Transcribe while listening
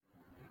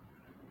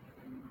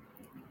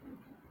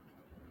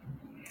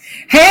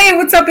Hey,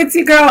 what's up? It's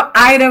your girl,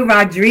 Ida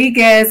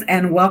Rodriguez,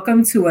 and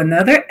welcome to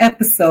another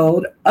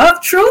episode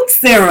of Truth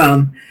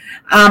Serum.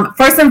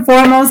 First and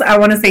foremost, I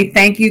want to say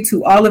thank you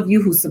to all of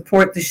you who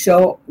support the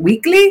show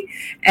weekly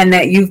and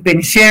that you've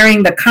been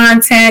sharing the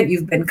content,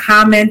 you've been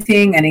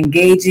commenting and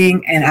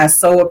engaging, and I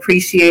so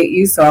appreciate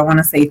you. So I want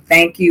to say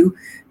thank you.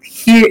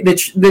 Here,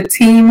 the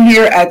team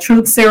here at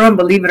Truth Serum,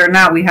 believe it or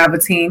not, we have a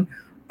team,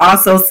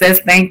 also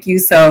says thank you.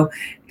 So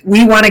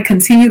we want to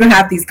continue to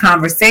have these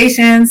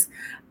conversations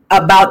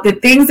about the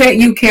things that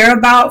you care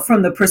about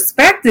from the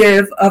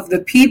perspective of the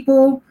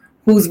people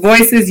whose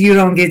voices you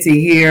don't get to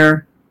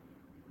hear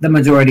the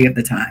majority of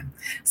the time.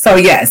 So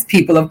yes,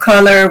 people of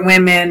color,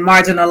 women,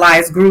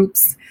 marginalized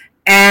groups,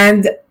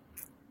 and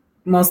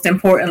most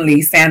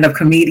importantly, stand-up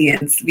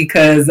comedians,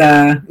 because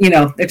they're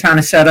trying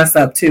to shut us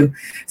up too.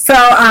 So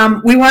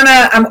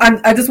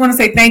I just want to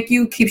say thank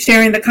you. Keep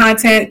sharing the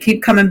content.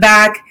 Keep coming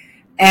back,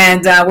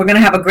 and we're gonna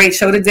have a great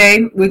show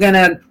today. We're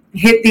gonna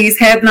hit these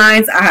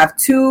headlines. I have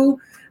two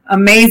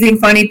amazing,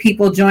 funny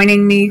people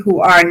joining me who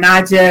are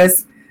not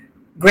just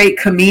great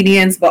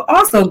comedians, but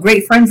also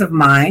great friends of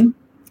mine.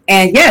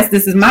 And yes,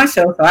 this is my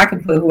show, so I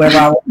can put whoever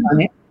I want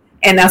on it.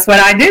 And that's what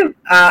I do.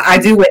 I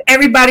do what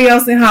everybody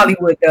else in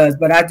Hollywood does,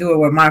 but I do it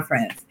with my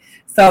friends.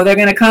 So they're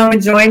going to come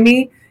and join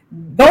me.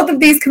 Both of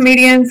these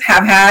comedians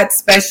have had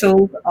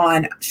specials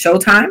on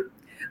Showtime.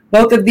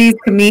 Both of these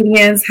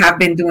comedians have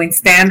been doing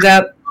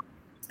stand-up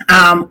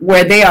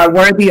where they are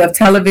worthy of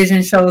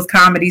television shows,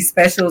 comedy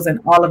specials, and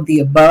all of the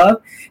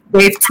above.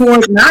 They've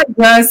toured not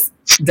just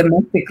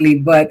domestically,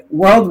 but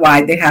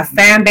worldwide. They have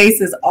fan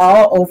bases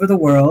all over the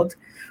world.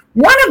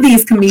 One of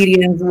these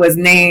comedians was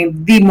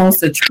named the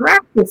most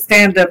attractive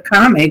stand-up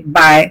comic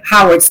by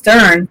Howard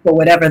Stern, for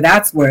whatever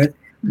that's worth.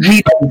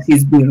 We think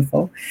she's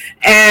beautiful.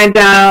 And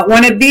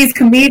one of these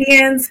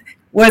comedians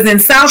was in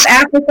South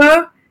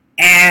Africa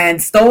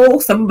and stole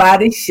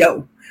somebody's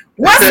show.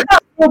 What's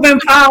up, Ruben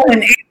Powell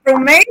and April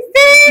Macy?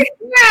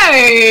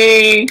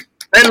 Yay!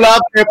 They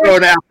love April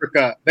in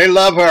Africa. They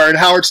love her, and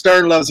Howard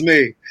Stern loves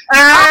me.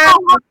 I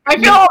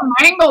feel all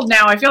mangled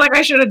now. I feel like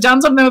I should have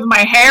done something with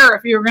my hair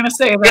if you were going to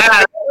say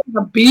that. I'm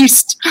a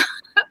beast.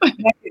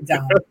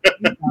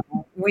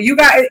 When you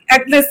got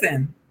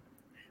listen,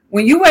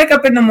 when you wake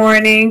up in the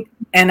morning,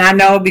 and I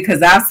know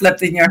because I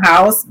slept in your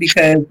house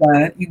because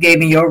you gave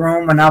me your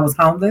room when I was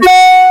homeless,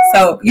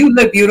 so you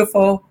look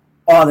beautiful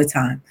all the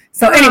time.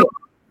 So anyway,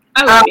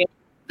 I love you.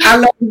 I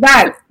love you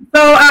back.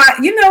 So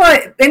you know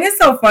what? And it's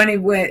so funny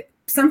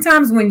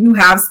sometimes when you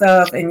have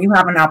stuff and you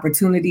have an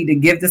opportunity to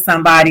give to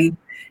somebody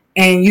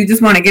and you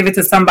just want to give it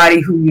to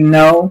somebody who you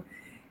know,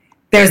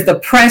 there's the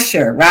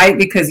pressure, right?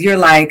 Because you're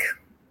like,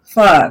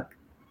 fuck,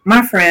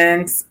 my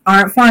friends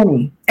aren't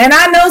funny. And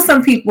I know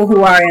some people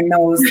who are in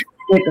those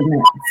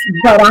predicaments,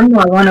 but I'm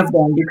not one of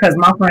them because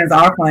my friends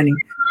are funny.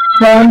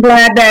 So I'm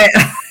glad that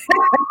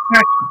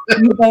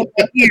you both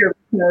are here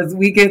because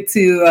we get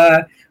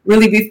to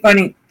really be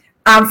funny.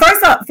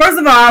 First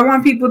of all, I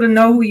want people to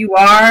know who you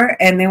are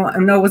and they want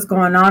to know what's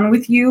going on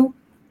with you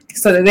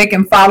so that they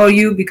can follow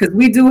you, because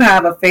we do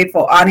have a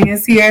faithful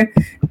audience here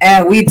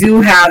and we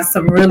do have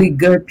some really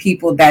good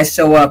people that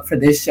show up for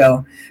this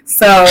show.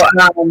 So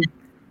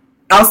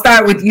I'll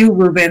start with you,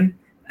 Ruben,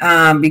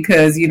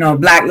 because,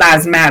 Black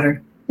Lives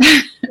Matter.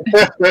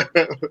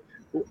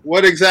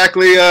 What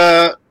exactly?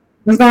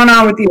 What's going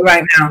on with you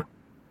right now?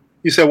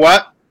 You said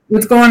what?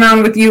 What's going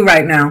on with you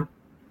right now?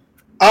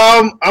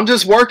 I'm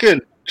just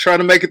working, trying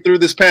to make it through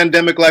this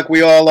pandemic like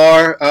we all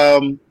are,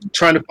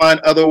 trying to find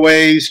other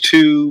ways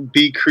to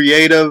be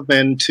creative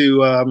and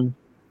to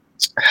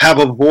have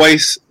a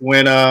voice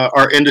when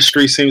our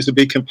industry seems to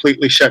be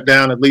completely shut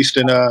down, at least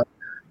in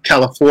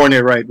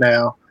California right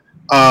now.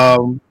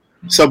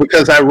 So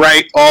because I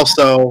write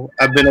also,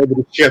 I've been able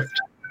to shift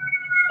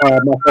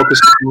my focus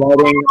to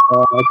writing.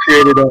 I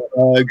created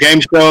a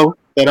game show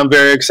that I'm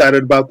very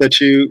excited about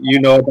that you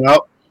know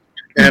about.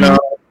 And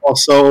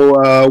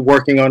also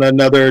working on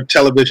another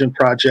television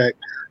project.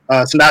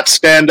 It's not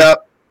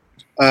stand-up,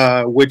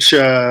 which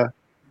I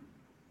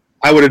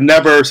would have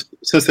never,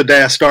 since the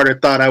day I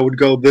started, thought I would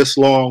go this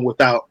long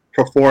without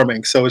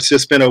performing. So it's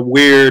just been a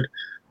weird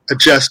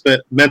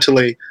adjustment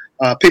mentally.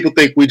 People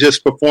think we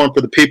just perform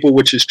for the people,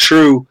 which is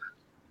true,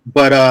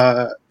 but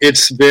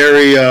it's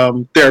very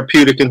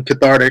therapeutic and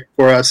cathartic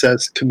for us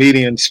as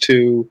comedians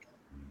to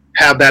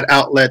have that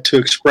outlet to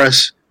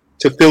express,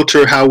 to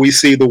filter how we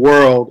see the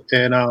world.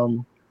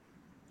 And,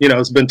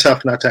 it's been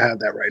tough not to have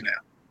that right now.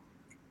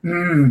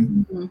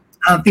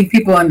 I don't think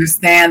people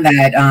understand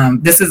that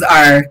this is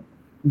our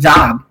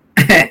job.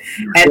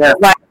 And that's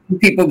why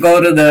people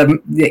go to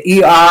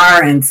the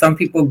ER and some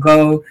people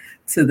go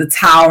to the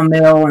towel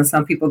mill and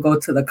some people go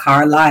to the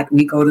car lot.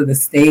 We go to the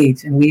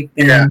stage and we've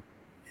been... Yeah.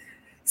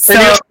 So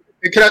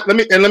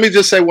let me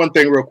just say one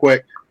thing real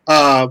quick.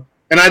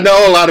 And I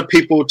know a lot of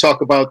people talk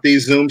about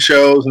these Zoom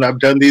shows, and I've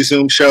done these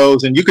Zoom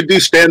shows, and you could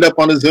do stand-up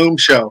on a Zoom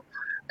show.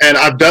 And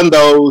I've done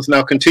those, and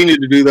I'll continue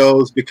to do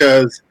those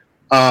because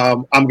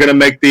I'm going to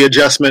make the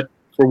adjustment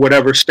for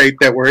whatever state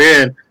that we're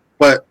in.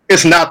 but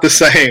it's not the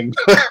same.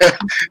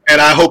 And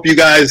I hope you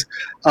guys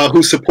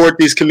who support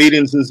these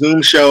comedians and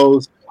Zoom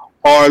shows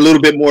are a little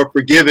bit more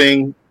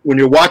forgiving when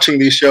you're watching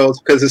these shows,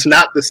 because it's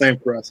not the same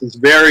for us. It's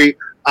very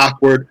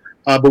awkward,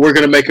 but we're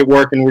going to make it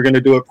work, and we're going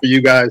to do it for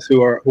you guys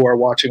who are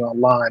watching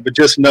online. But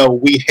just know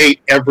we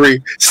hate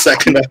every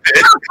second of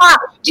it.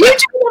 Do you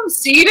do them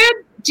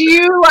seated? Do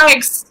you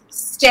like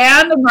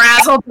stand and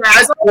razzle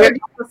dazzle, or do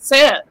you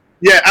sit?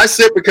 Yeah, I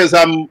sit because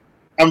I'm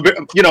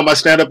my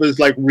stand-up is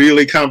like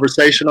really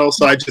conversational,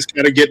 so I just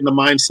kind of get in the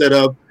mindset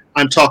of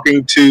I'm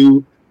talking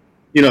to,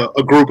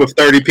 a group of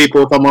 30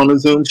 people if I'm on a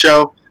Zoom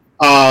show.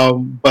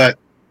 But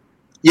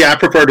yeah, I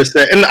prefer to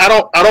sit, and I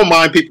don't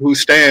mind people who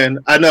stand.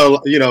 I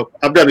know,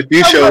 I've done a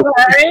few shows.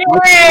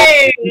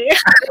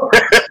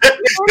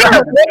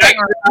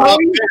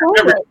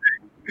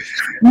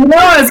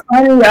 It's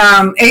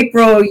funny,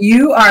 April,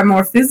 you are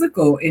more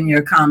physical in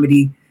your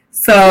comedy.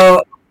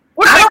 So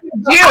what I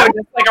don't do,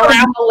 just like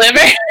around the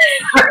living.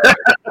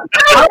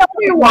 I don't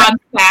really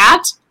want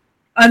that.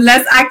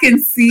 Unless I can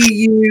see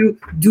you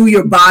do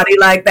your body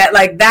like that.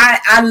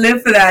 I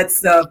live for that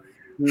stuff.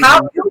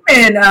 How have you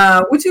been?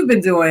 What you been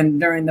doing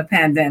during the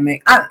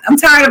pandemic? I'm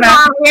tired of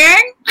that.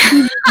 I don't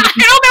know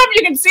if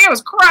you can see. I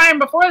was crying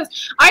before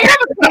this. I have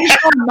a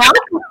conditional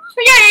meltdown.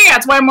 Yeah.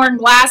 That's why I'm wearing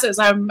glasses.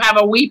 I have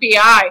a weepy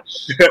eye.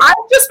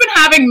 I've just been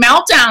having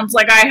meltdowns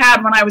like I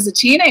had when I was a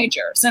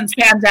teenager since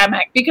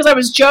pandemic, because I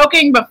was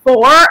joking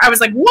before. I was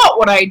like, what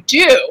would I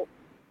do?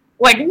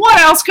 Like, what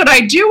else could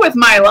I do with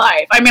my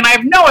life? I mean, I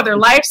have no other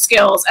life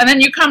skills. And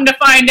then you come to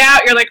find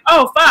out, you're like,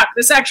 oh, fuck,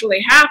 this actually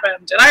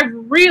happened. And I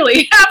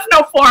really have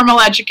no formal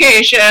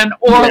education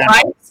or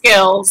life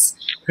skills.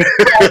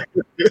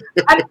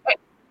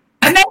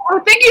 And then I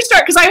think you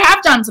start, because I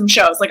have done some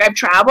shows. Like, I've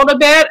traveled a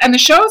bit, and the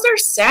shows are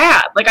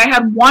sad. Like, I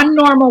had one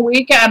normal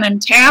weekend in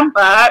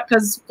Tampa,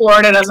 because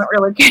Florida doesn't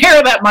really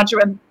care that much.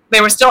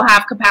 They were still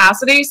half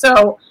capacity.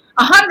 So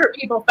 100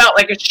 people felt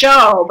like a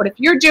show. But if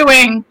you're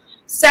doing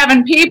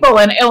 7 people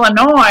in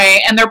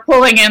Illinois and they're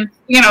pulling in,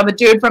 the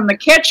dude from the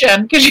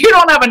kitchen because you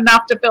don't have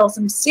enough to fill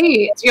some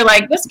seats, you're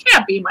like, this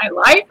can't be my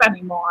life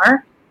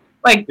anymore.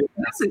 Like,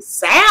 this is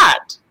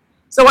sad.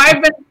 So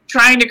I've been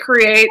trying to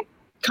create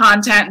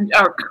content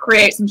or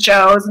create some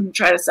shows and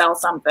try to sell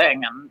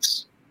something, and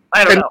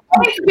I don't know.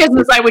 Any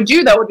business I would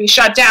do, though, would be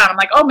shut down. I'm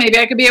like, oh, maybe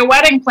I could be a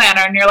wedding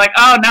planner. And you're like,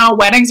 oh, no,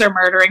 weddings are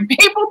murdering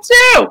people,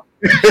 too.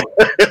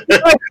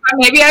 Like,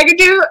 maybe I could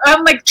do,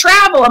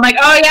 travel. I'm like,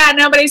 oh, yeah,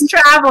 nobody's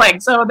traveling.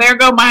 So there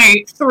go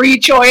my 3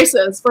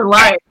 choices for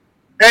life.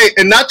 Hey,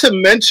 and not to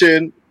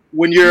mention,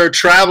 when you're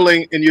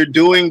traveling and you're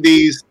doing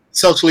these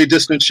socially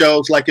distant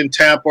shows like in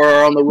Tampa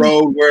or on the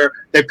road where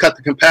they've cut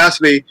the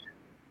capacity,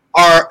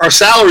 our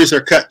salaries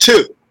are cut,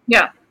 too.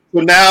 Yeah. So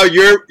now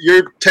you're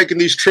taking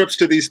these trips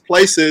to these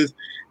places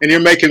and you're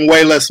making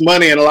way less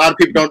money. And a lot of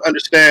people don't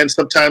understand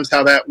sometimes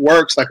how that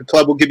works. Like, a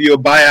club will give you a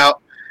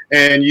buyout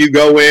and you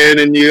go in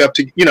and you have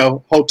to,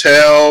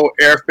 hotel,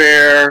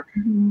 airfare,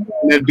 and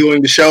then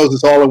doing the shows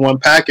is all in one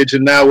package.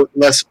 And now with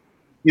less,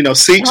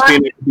 seats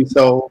being able to be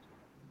sold,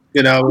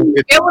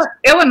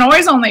 Illinois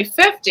is only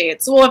 50.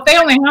 It's, well, if they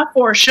only have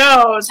 4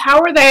 shows, how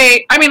are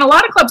they? I mean, a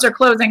lot of clubs are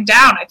closing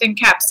down. I think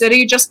Cap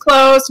City just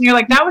closed, and you're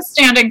like, that was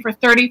standing for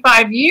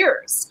 35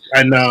 years.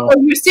 I know.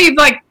 So you see,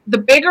 like, the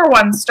bigger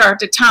ones start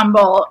to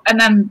tumble, and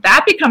then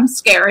that becomes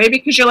scary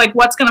because you're like,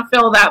 what's going to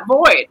fill that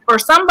void? For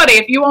somebody,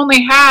 if you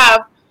only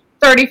have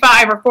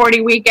 35 or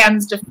 40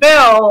 weekends to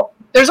fill,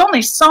 there's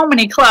only so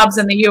many clubs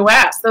in the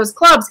U.S. Those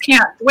clubs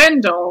can't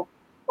dwindle,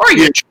 or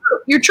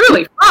you're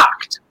truly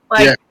fucked.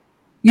 Like,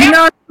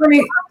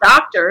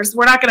 doctors,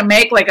 we're not going to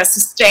make like a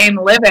sustained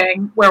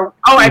living where,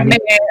 I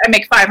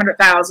make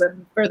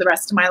 $500,000 for the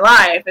rest of my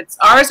life. It's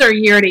ours are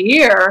year to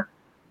year,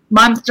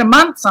 month to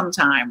month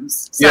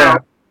sometimes. So, yeah,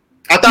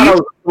 I thought I was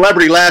a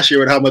celebrity last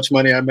year with how much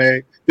money I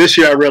made. This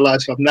year I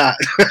realized I'm not.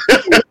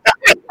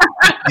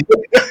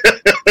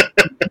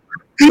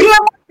 Do you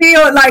ever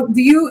feel like,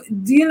 do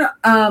you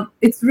know,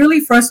 it's really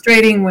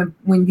frustrating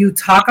when you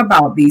talk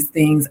about these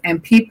things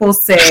and people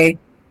say,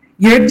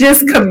 you're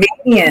just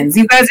comedians.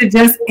 You guys are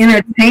just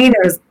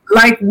entertainers.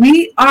 Like,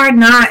 we are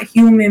not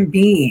human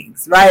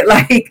beings, right?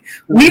 Like,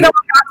 we don't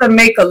have to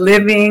make a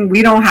living.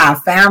 We don't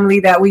have family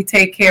that we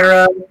take care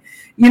of.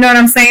 You know what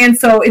I'm saying?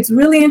 So it's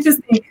really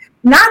interesting,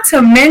 not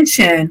to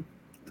mention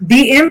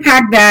the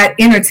impact that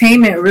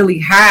entertainment really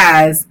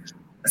has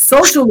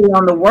socially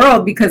on the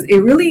world, because it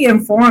really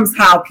informs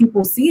how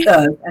people see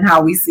us and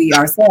how we see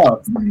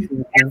ourselves.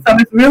 And so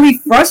it's really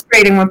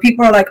frustrating when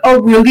people are like,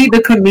 oh, really?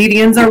 The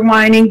comedians are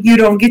whining. You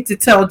don't get to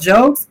tell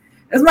jokes.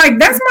 It's like,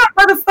 that's my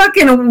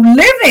motherfucking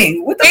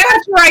living. What the fuck?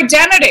 That's your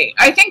identity.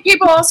 I think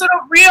people also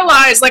don't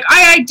realize, like,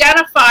 I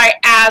identify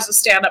as a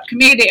stand-up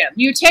comedian.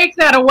 You take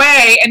that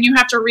away and you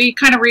have to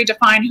kind of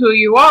redefine who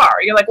you are.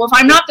 You're like, well, if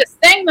I'm not this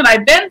thing that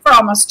I've been for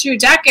almost 2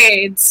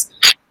 decades,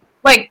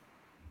 like,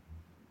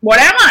 what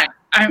am I?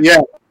 I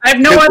have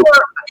no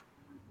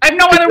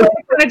other way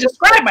to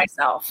describe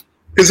myself.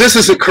 Because this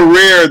is a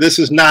career. This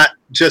is not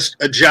just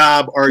a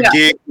job or a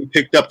gig we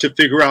picked up to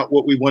figure out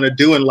what we want to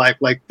do in life.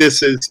 Like,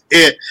 this is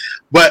it.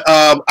 But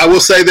I will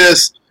say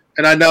this,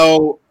 and I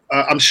know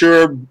I'm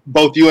sure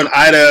both you and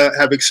Ida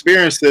have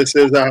experienced this,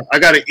 is I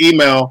got an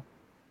email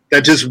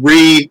that just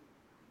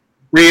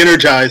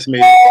re-energized me.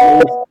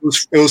 It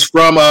was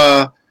from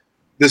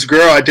this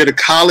girl. I did a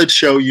college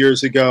show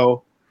years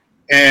ago,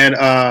 and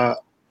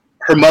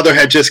her mother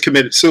had just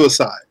committed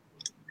suicide.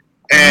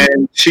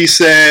 And she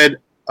said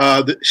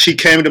she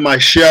came to my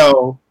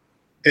show,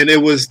 and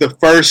it was the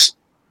first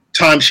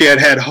time she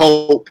had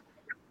hope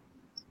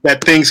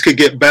that things could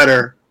get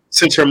better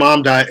since her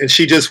mom died. And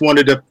she just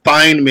wanted to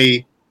find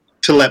me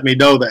to let me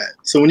know that.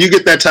 So when you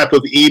get that type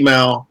of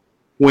email,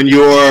 when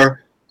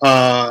you're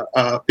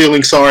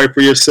feeling sorry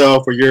for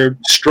yourself or you're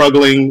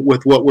struggling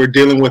with what we're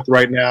dealing with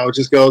right now, it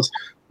just goes,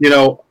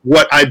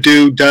 what I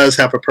do does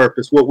have a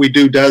purpose. What we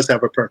do does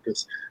have a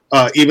purpose.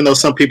 Even though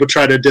some people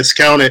try to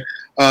discount it.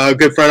 A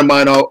good friend of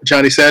mine,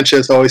 Johnny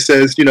Sanchez, always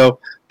says,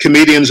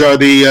 comedians are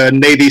the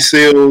Navy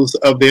SEALs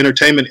of the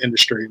entertainment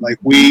industry. Like,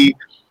 we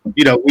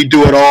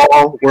do it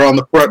all. We're on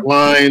the front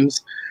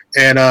lines,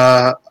 and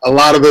a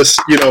lot of us,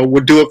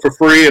 would do it for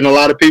free, and a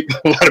lot of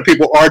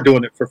people are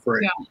doing it for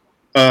free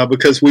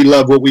because we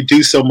love what we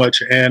do so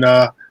much, and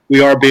we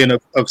are being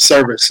of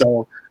service.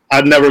 So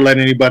I'd never let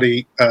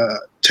anybody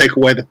take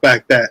away the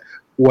fact that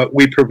what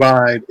we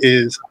provide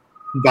is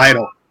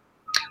vital.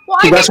 Well,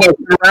 that's why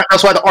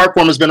the art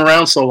form has been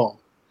around so long.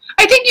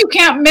 I think you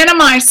can't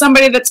minimize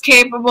somebody that's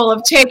capable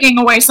of taking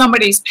away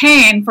somebody's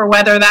pain for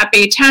whether that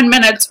be 10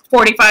 minutes,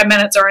 45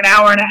 minutes, or an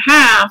hour and a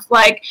half.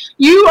 Like,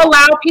 you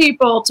allow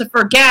people to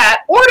forget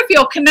or to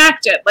feel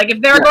connected. Like,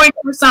 if they're going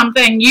through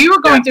something, you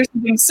are going through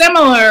something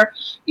similar,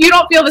 you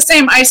don't feel the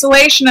same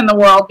isolation in the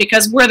world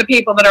because we're the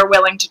people that are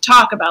willing to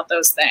talk about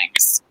those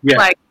things. Yeah.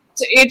 Like,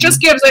 it just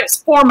gives a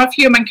form of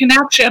human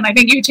connection. I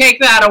think you take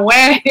that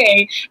away,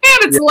 and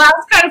it's the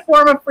last kind of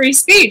form of free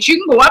speech. You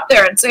can go up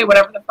there and say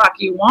whatever the fuck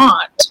you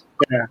want.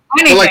 Yeah.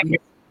 Anything.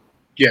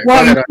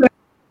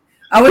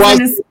 I was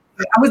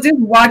just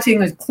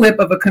watching a clip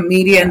of a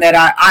comedian that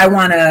I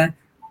wanna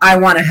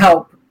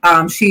help.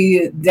 She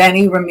is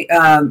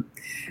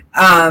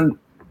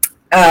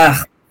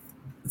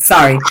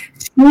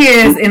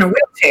in a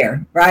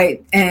wheelchair,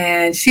 right?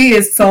 And she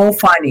is so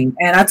funny.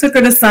 And I took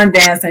her to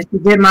Sundance, and she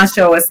did my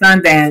show at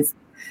Sundance.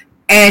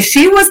 And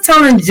she was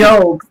telling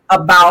jokes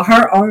about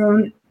her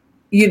own,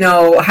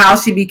 how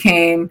she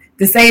became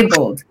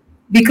disabled,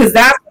 because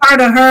that's part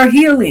of her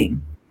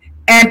healing.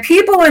 And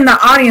people in the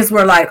audience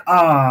were like,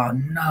 oh,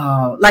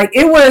 no. Like,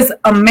 it was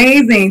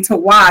amazing to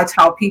watch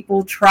how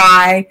people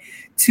try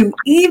to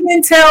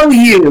even tell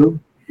you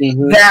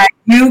that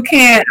you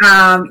can't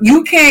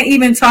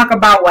even talk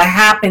about what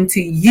happened to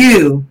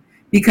you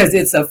because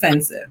it's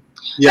offensive.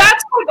 Yeah.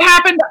 That's what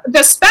happened.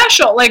 The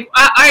special, like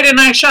Ida and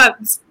I shot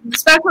the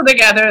special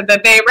together, the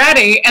They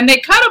Ready, and they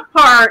cut a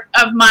part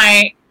of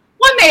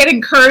they had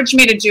encouraged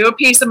me to do a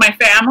piece of my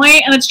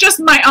family, and it's just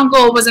my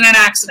uncle was in an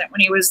accident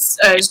when he was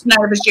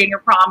night of his junior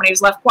prom, and he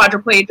was left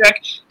quadriplegic,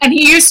 and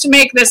he used to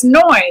make this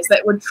noise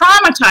that would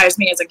traumatize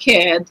me as a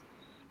kid.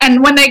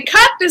 And when they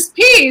cut this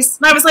piece,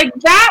 I was like,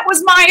 that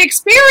was my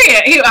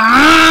experience.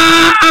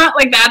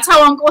 Like, that's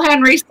how Uncle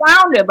Henry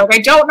sounded. Like, I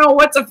don't know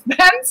what's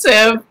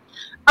offensive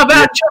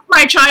about just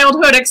my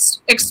childhood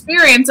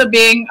experience of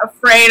being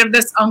afraid of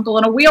this uncle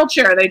in a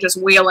wheelchair they just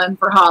wheel in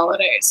for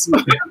holidays.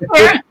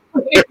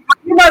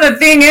 The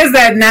thing is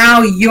that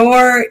now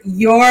your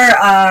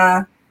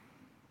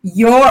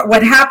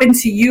what happened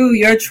to you,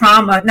 your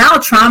trauma. Now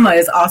trauma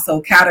is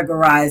also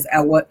categorized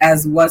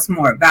as what's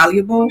more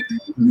valuable.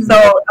 Mm-hmm.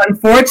 So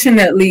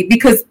unfortunately,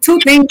 because two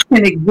things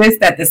can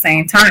exist at the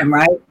same time,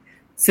 right?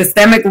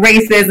 Systemic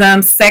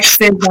racism,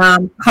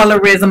 sexism,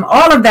 colorism,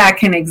 all of that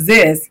can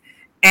exist,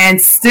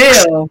 and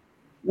still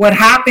what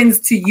happens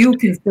to you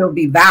can still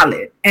be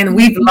valid. And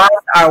we've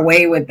lost our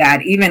way with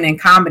that, even in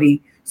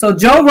comedy. So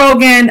Joe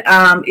Rogan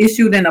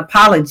issued an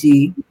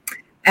apology,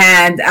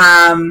 and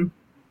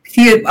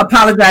he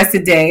apologized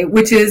today,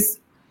 which is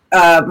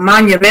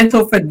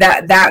monumental for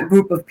that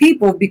group of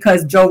people,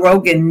 because Joe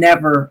Rogan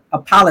never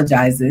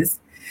apologizes.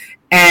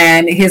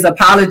 And his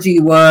apology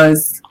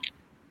was,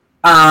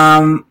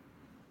 do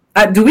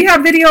we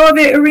have video of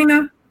it,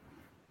 Irina?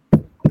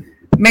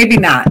 Maybe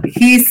not.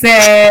 He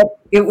said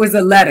it was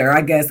a letter,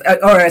 I guess,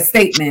 or a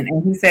statement.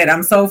 And he said,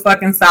 I'm so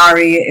fucking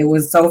sorry. It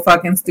was so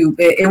fucking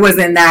stupid. It was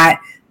in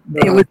that,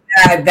 it was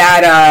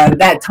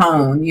that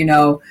tone,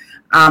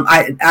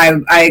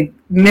 I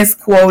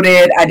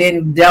misquoted. I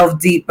didn't delve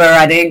deeper.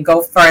 I didn't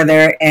go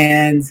further,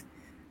 and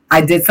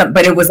I did something.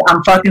 But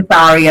I'm fucking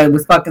sorry. It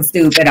was fucking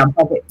stupid.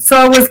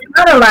 So it was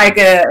kind of like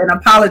an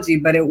apology,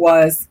 but it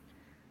was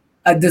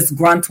a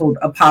disgruntled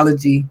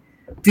apology.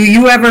 Do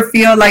you ever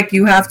feel like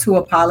you have to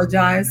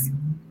apologize?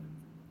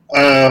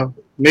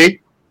 Me?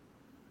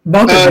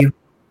 Both of you.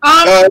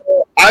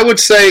 I would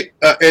say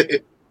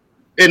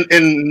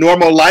in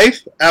normal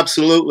life,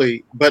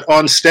 absolutely, but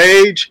on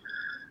stage,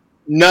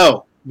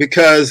 no,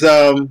 because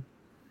I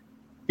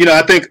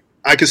think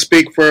I can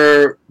speak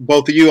for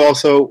both of you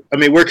also. I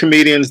mean, we're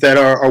comedians that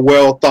are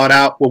well thought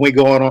out when we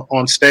go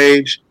on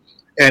stage.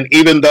 And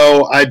even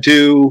though I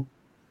do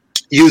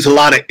use a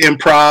lot of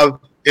improv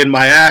in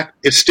my act,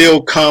 it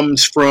still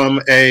comes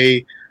from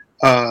a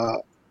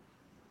base.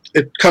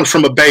 It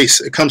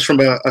comes from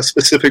a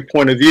specific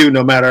point of view,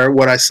 no matter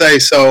what I say.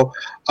 So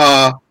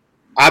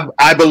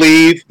I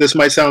believe, this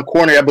might sound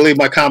corny, I believe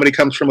my comedy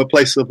comes from a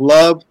place of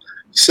love.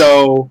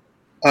 So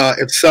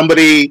if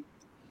somebody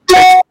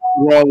takes it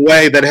the wrong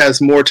way, that has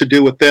more to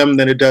do with them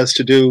than it does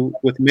to do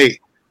with me.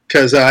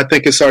 Because I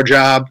think it's our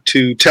job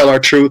to tell our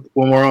truth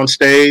when we're on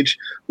stage,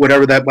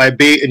 whatever that might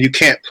be, and you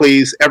can't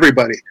please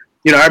everybody.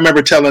 You know, I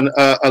remember telling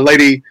a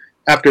lady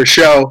after a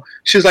show,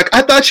 she was like,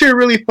 I thought you were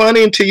really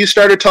funny until you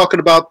started talking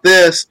about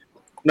this.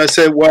 And I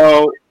said,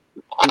 well,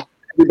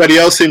 everybody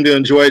else seemed to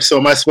enjoy it, so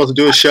am I supposed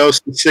to do a show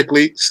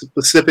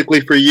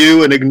specifically for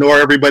you and ignore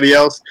everybody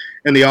else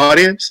in the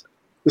audience?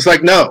 It's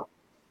like, no.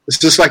 It's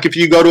just like if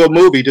you go to a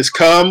movie, just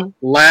come,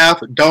 laugh,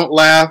 don't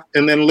laugh,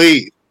 and then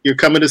leave. You're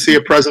coming to see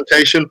a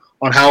presentation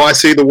on how I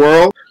see the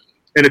world.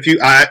 And if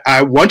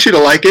I want you to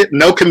like it.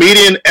 No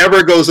comedian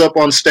ever goes up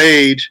on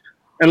stage.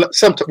 And I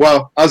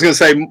was going to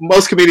say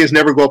most comedians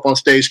never go up on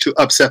stage to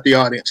upset the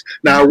audience.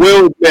 Now, I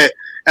will admit,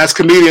 as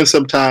comedians,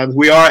 sometimes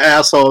we are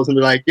assholes and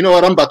be like, you know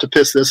what, I'm about to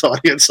piss this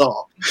audience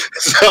off.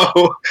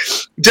 So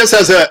just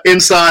as an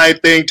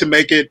inside thing to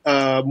make it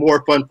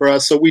more fun for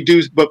us. So we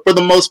do, but for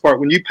the most part,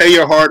 when you pay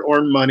your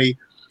hard-earned money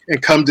and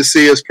come to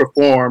see us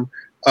perform,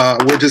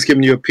 we're just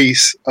giving you a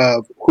piece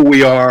of who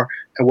we are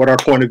and what our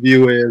point of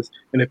view is.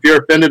 And if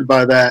you're offended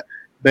by that,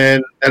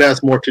 then that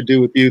has more to do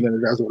with you than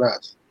it does with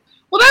us.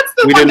 Well, that's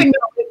the one thing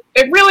that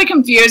it really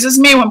confuses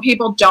me when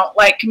people don't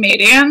like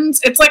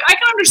comedians. It's like, I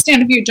can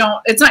understand if you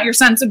don't, it's not your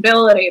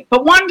sensibility.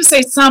 But one, to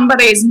say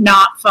somebody's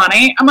not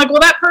funny, I'm like,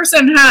 well, that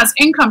person has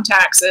income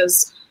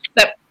taxes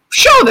that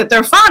show that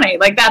they're funny.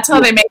 Like, that's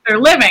how they make their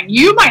living.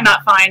 You might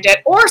not find it.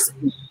 Or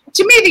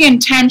to me, the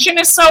intention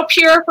is so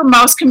pure for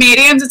most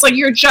comedians. It's like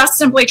you're just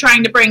simply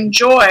trying to bring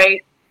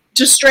joy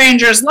to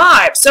strangers'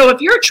 lives. So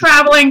if you're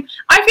traveling,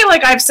 I feel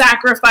like I've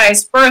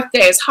sacrificed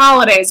birthdays,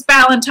 holidays,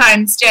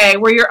 Valentine's Day,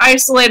 where you're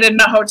isolated in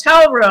a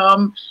hotel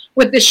room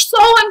with the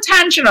sole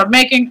intention of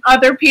making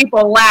other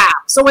people laugh.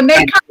 So when they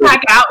come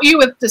back at you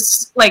with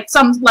this, like,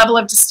 some level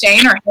of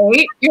disdain or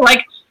hate, you're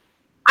like,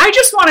 I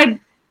just wanted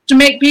to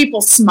make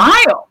people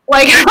smile.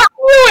 Like, how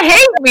do you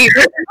hate me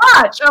this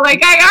much? Or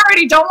like, I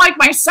already don't like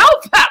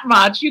myself that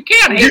much. You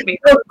can't hate me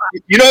this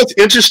much. You know what's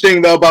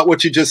interesting though about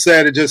what you just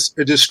said? It just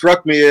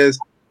struck me is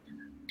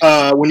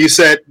when you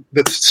said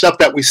the stuff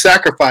that we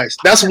sacrifice.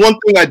 That's one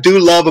thing I do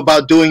love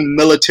about doing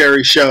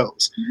military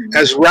shows. Mm-hmm.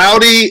 As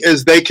rowdy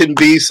as they can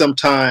be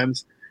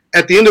sometimes,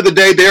 at the end of the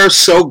day, they're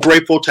so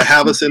grateful to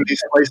have us in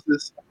these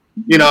places.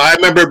 You know, I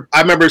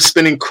remember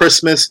spending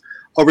Christmas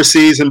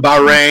overseas in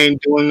Bahrain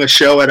doing a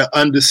show at an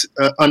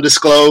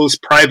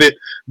undisclosed private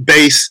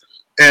base.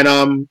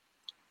 And,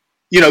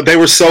 you know, they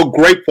were so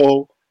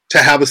grateful to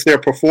have us there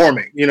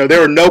performing. You know,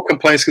 there were no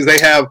complaints because they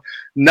have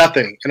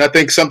nothing. And I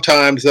think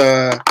sometimes,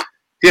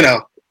 you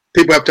know,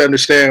 people have to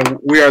understand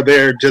we are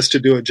there just to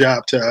do a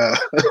job to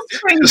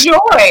enjoy.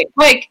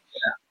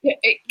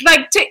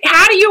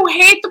 How do you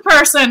hate the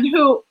person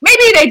who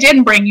maybe they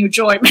didn't bring you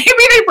joy, maybe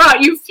they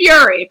brought you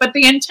fury, but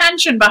the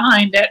intention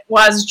behind it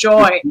was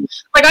joy.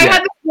 Like, I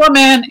had this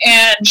woman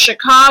in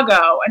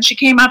Chicago, and she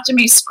came up to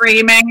me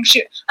screaming.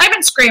 I've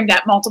been screamed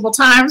at multiple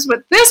times,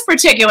 but this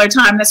particular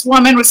time, this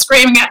woman was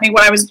screaming at me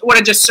what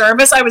a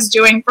disservice I was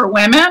doing for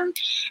women.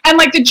 And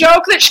like, the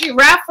joke that she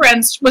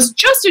referenced was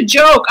just a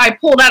joke I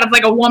pulled out of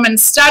like a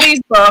woman's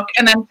studies book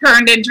and then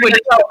turned into a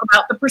joke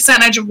about the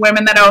percentage of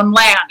women that own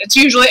land. It's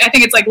usually, I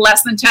think it's like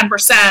less than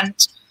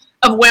 10%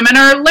 of women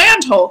are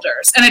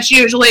landholders. And it's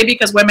usually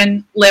because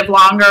women live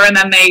longer and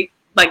then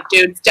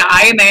dudes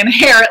die and they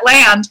inherit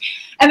land.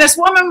 And this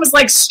woman was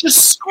like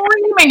just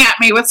screaming at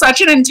me with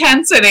such an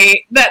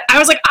intensity that I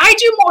was like, I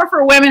do more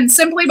for women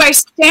simply by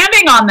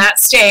standing on that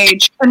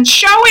stage and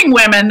showing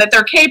women that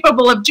they're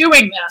capable of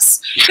doing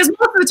this. Because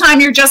most of the time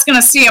you're just going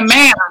to see a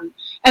man.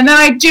 And then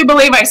I do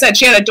believe I said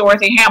she had a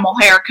Dorothy Hamill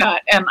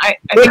haircut. And I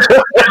think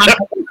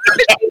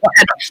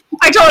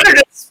I told her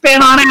to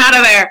spin on out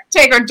of there,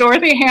 take her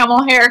Dorothy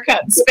Hamill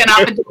haircut and spin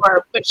out the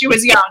door. But she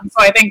was young, so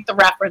I think the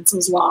reference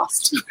was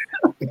lost.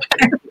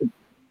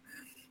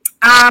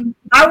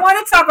 I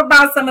want to talk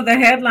about some of the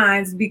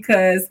headlines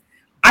because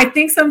I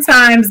think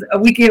sometimes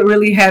we get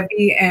really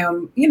heavy,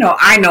 and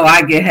I know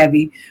I get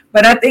heavy,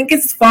 but I think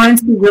it's fun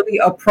to really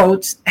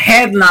approach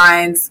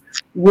headlines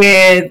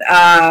with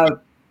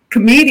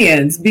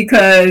comedians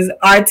because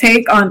our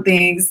take on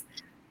things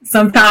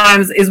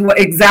sometimes is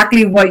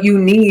exactly what you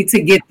need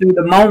to get through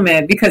the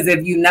moment. Because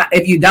if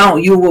you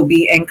don't, you will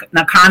be in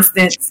a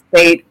constant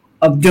state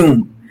of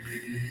doom.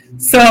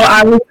 So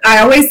I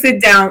always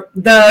sit down.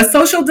 The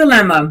Social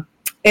Dilemma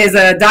is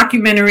a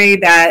documentary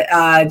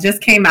that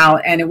just came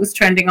out, and it was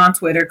trending on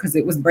Twitter because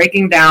it was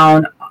breaking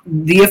down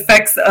the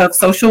effects of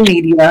social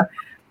media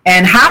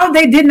and how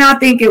they did not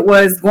think it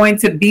was going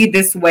to be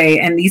this way.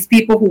 And these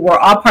people who were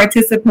all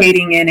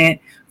participating in it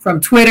from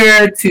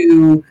Twitter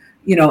to,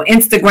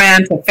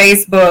 Instagram to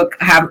Facebook,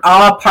 have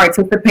all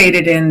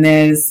participated in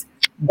this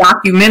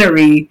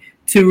documentary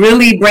to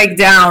really break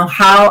down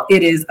how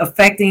it is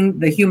affecting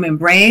the human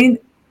brain,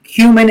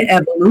 human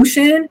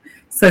evolution,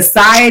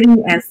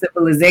 society, and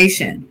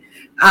civilization.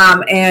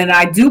 And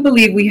I do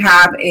believe we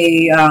have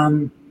a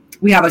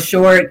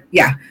short,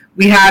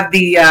 we have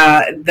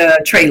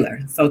the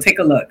trailer. So take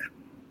a look.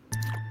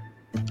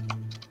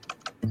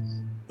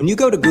 When you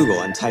go to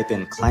Google and type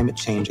in climate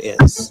change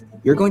is,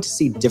 you're going to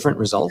see different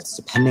results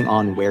depending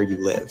on where you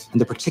live and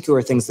the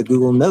particular things that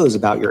Google knows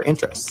about your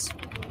interests.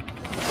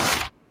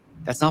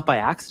 That's not by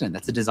accident.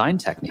 That's a design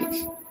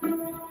technique.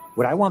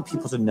 What I want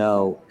people to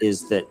know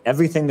is that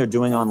everything they're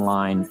doing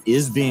online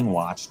is being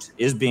watched,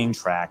 is being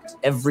tracked.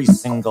 Every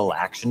single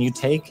action you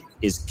take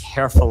is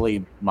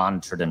carefully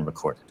monitored and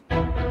recorded.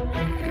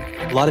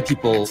 A lot of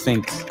people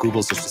think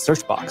Google's just a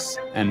search box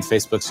and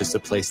Facebook's just a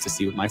place to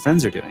see what my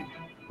friends are doing.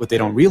 What they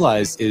don't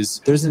realize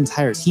is there's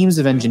entire teams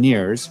of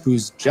engineers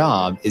whose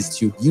job is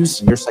to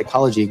use your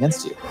psychology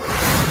against you.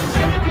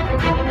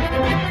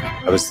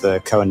 I was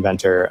the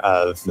co-inventor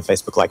of the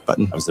Facebook like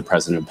button. I was the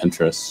president of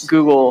Pinterest,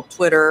 Google,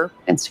 Twitter,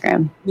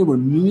 Instagram. There were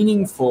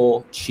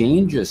meaningful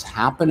changes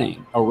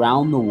happening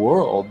around the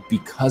world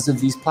because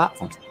of these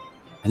platforms.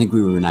 I think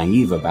we were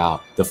naive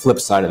about the flip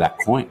side of that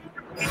coin.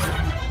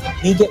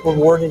 We get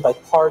rewarded by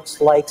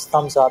hearts, likes,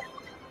 thumbs up,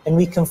 and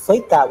we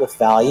conflate that with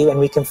value and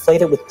we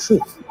conflate it with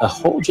truth. A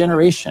whole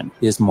generation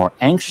is more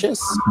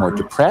anxious, more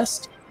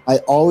depressed. I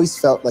always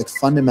felt like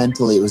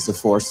fundamentally it was a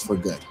force for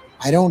good.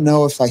 I don't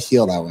know if I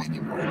feel that way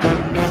anymore.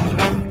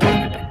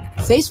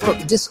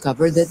 Facebook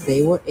discovered that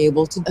they were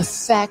able to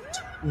affect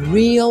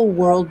real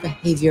world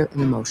behavior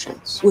and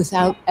emotions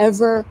without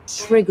ever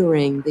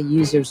triggering the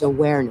user's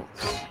awareness.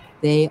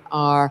 They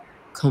are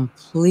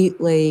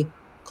completely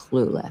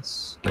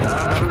clueless.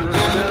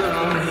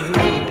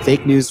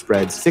 Fake news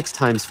spreads 6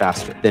 times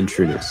faster than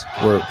true news.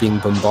 We're being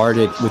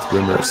bombarded with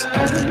rumors.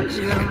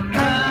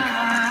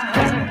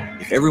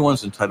 If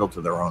everyone's entitled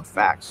to their own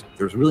facts,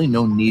 there's really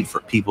no need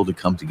for people to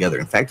come together.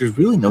 In fact, there's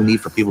really no need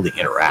for people to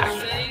interact.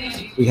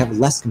 We have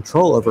less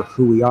control over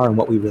who we are and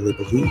what we really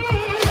believe.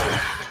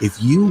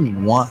 If you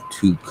want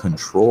to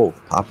control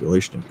the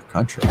population of your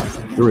country,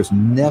 there has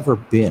never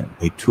been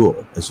a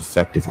tool as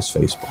effective as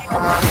Facebook.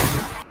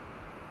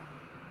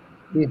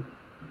 Yeah.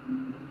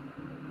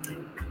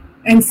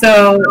 And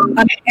so,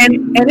 and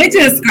it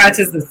just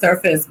scratches the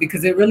surface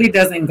because it really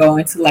doesn't go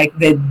into like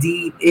the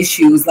deep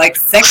issues like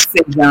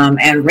sexism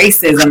and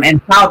racism and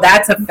how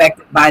that's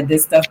affected by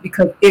this stuff,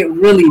 because it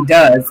really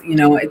does.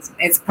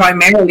 It's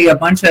primarily a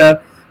bunch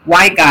of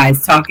white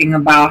guys talking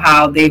about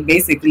how they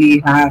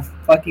basically have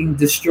fucking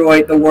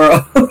destroyed the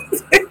world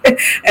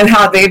and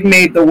how they've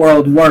made the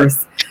world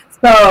worse.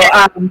 So,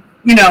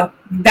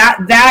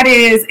 that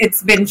is,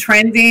 it's been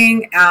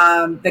trending.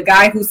 The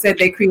guy who said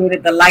they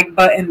created the like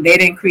button, they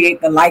didn't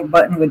create the like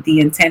button with the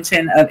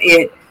intention of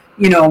it,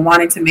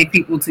 wanting to make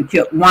people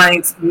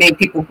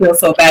feel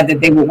so bad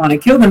that they would want to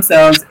kill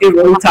themselves. It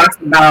really talks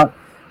about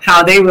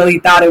how they really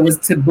thought it was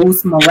to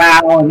boost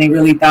morale, and they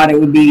really thought it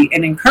would be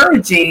an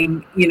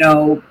encouraging,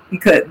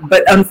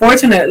 but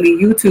unfortunately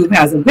YouTube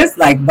has a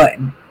dislike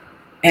button,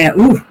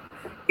 and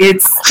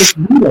it's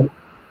brutal.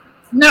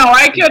 No,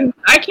 I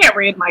can't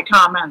read my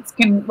comments.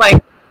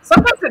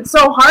 Sometimes it's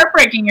so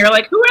heartbreaking. You're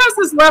like, who has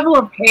this level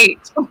of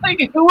hate?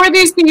 Like, who are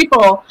these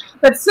people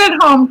that sit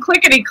home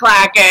clickety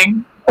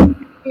clacking?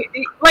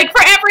 Like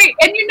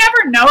and you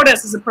never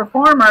notice as a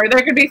performer,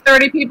 there could be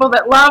 30 people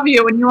that love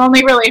you and you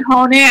only really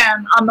hone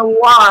in on the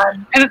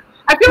one. And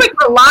I feel like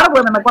for a lot of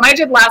women, like when I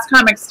did Last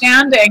Comic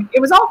Standing,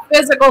 it was all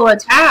physical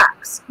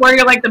attacks where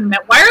you're like,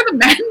 why are the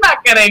men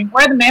not getting,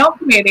 why are the male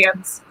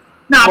comedians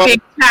not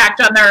being attacked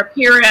on their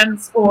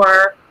appearance,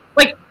 or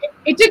like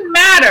it didn't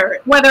matter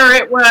whether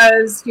it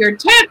was your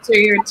tits or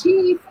your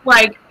teeth,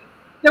 like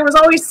there was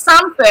always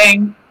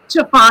something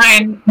to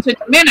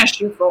diminish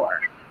you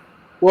for.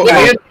 Well,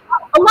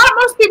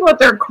 most people at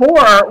their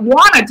core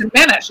want to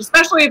diminish,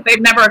 especially if they've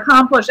never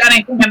accomplished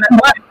anything in their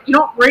life. You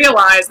don't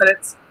realize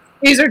that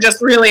these are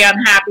just really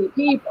unhappy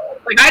people.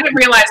 Like I didn't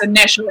realize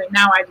initially,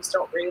 now I just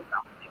don't read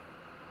them.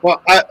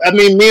 Well, I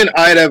mean, me and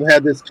Ida have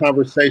had this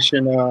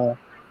conversation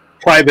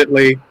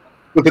privately,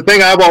 but the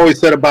thing I've always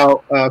said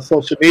about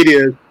social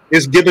media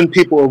is giving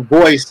people a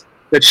voice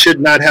that should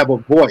not have a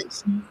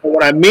voice. And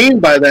what I mean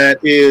by that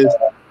is,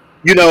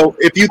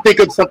 if you think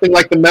of something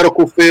like the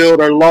medical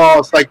field or law,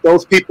 it's like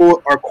those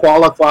people are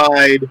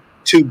qualified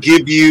to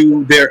give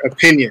you their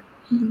opinion.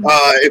 Mm-hmm.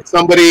 If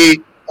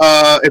somebody,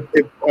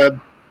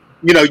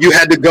 you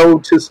had to go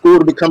to school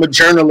to become a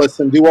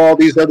journalist and do all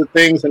these other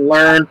things and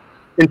learn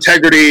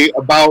integrity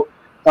about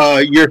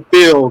your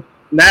field.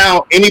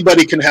 Now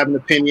anybody can have an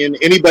opinion,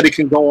 anybody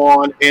can go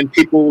on, and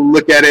people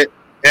look at it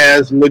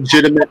as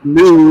legitimate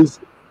news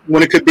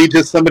when it could be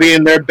just somebody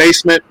in their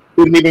basement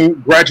who didn't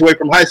even graduate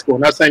from high school.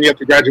 I'm not saying you have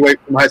to graduate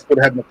from high school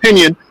to have an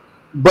opinion,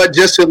 but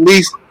just at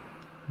least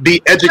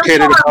be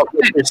educated about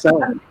what you're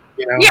saying.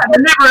 Yeah,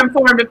 they're never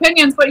informed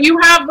opinions, but you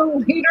have the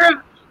leader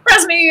of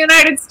President of the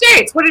United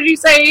States. What did you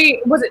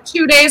say? Was it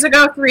 2 days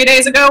ago, 3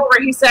 days ago,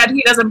 where he said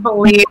he doesn't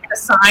believe the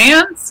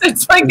science?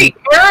 It's like the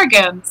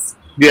arrogance.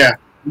 Yeah.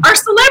 Our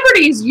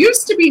celebrities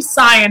used to be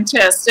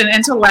scientists and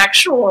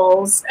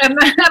intellectuals, and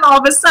then all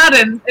of a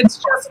sudden it's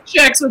just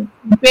chicks with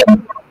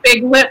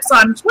big lips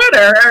on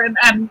Twitter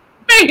and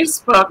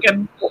Facebook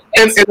and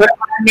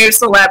new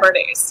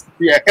celebrities.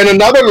 Yeah, and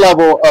another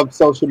level of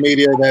social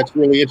media that's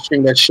really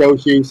interesting that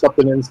shows you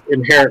something is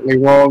inherently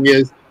wrong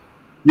is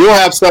you'll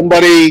have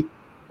somebody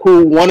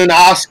who won an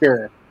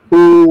Oscar,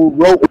 who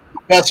wrote the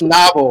best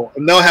novel,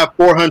 and they'll have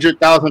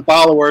 400,000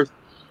 followers.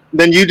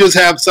 Then you just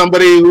have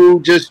somebody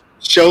who just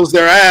shows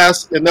their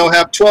ass, and they'll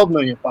have 12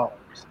 million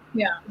followers.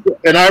 Yeah.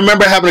 And I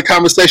remember having a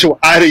conversation with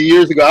Ida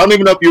years ago. I don't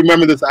even know if you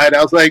remember this, Ida.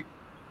 I was like,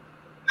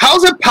 how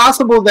is it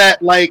possible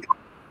that, like,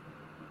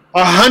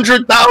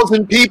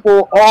 100,000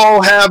 people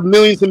all have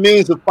millions and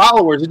millions of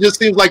followers? It just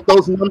seems like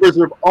those numbers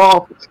are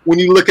off when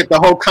you look at the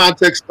whole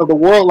context of the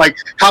world. Like,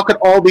 how could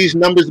all these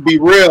numbers be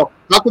real?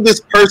 How could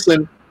this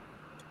person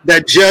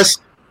that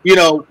just,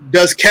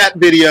 does cat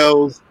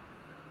videos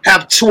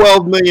have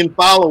 12 million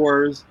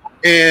followers,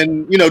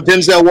 and,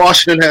 Denzel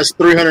Washington has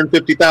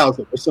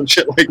 350,000 or some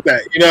shit like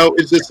that?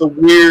 It's just a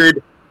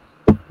weird,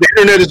 the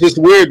internet is just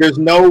weird. There's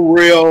no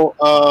real,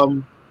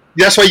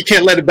 that's why you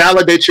can't let it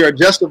validate you or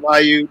justify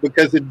you,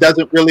 because it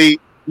doesn't really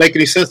make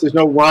any sense. There's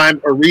no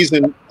rhyme or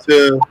reason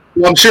to,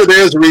 I'm sure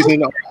there is a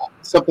reason,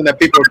 something that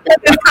people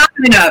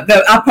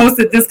I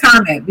posted this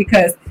comment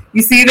because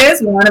you see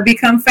this, we want to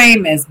become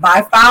famous,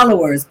 buy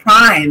followers,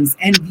 primes,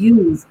 and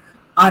views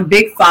on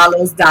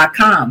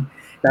bigfollows.com.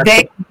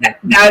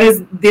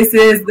 This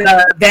is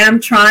them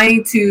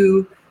trying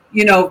to,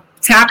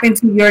 tap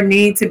into your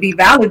need to be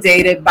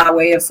validated by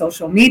way of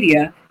social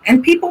media,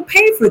 and people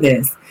pay for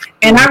this.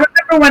 And I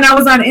remember when I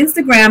was on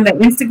Instagram, that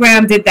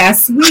Instagram did that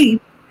sweep,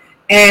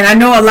 and I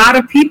know a lot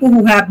of people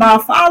who have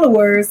bought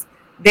followers,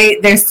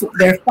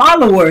 their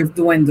followers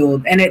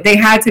dwindled, and they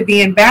had to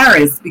be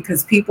embarrassed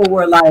because people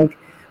were like,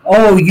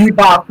 "Oh, you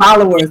bought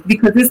followers,"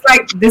 because it's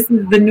like this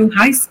is the new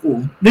high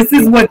school. This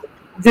is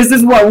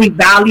what we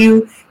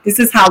value. This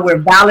is how we're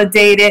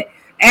validated.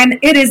 And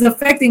it is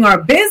affecting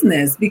our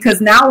business,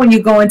 because now when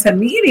you go into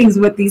meetings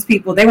with these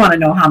people, they want to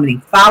know how many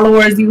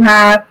followers you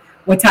have,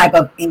 what type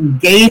of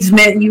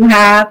engagement you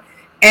have.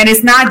 And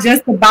it's not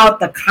just about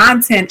the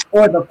content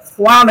or the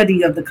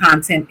quality of the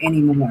content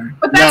anymore.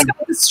 But that's going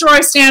to destroy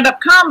stand-up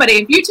comedy.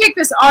 If you take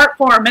this art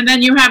form and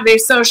then you have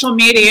these social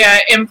media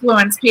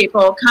influence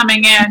people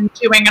coming in,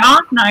 doing an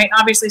off night,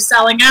 obviously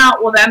selling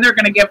out, well, then they're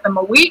going to give them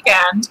a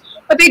weekend.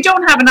 But they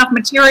don't have enough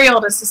material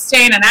to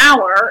sustain an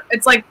hour.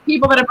 It's like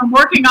people that have been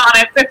working on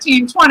it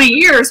 15, 20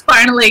 years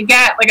finally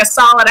get like a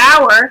solid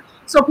hour.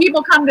 So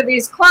people come to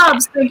these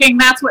clubs thinking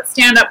that's what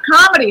stand-up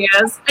comedy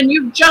is, and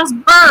you've just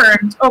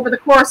burned over the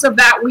course of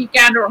that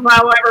weekend or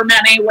however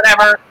many,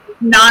 whatever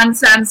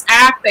nonsense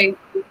act they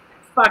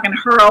fucking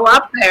hurl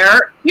up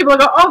there. People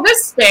go, "Oh,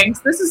 this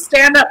stinks. This is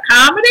stand-up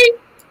comedy?"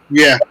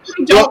 Yeah.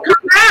 You don't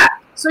come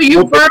back. So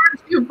you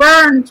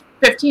burned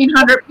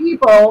 1,500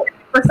 people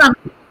for some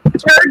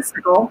turd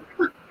circle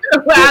who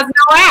has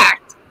no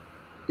act.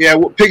 Yeah,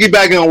 well,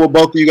 piggybacking on what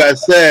both of you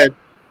guys said,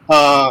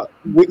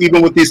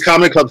 even with these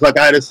comedy clubs, like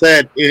I just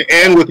said,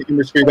 and with the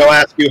industry, they'll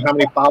ask you how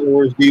many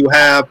followers do you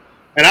have.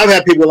 And I've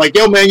had people like,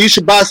 "Yo, man, you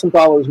should buy some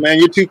followers, man.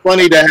 You're too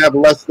funny to have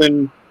less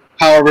than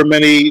however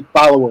many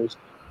followers."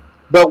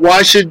 But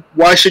why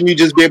shouldn't you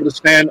just be able to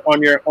stand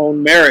on your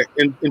own merit?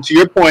 And to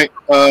your point,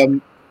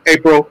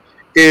 April,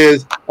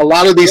 is a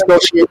lot of these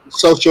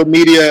social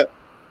media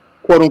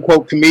quote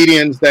unquote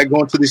comedians that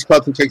go into these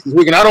clubs and take this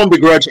weekend. I don't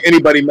begrudge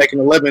anybody making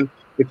a living.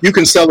 If you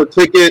can sell a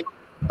ticket,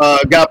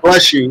 God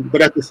bless you.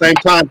 But at the same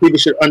time, people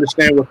should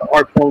understand what the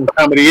art form of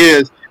comedy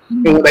is.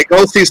 And when they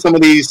go see some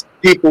of these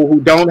people who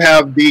don't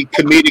have the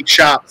comedic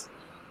chops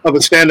of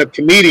a stand-up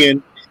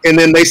comedian, and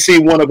then they see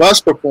one of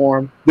us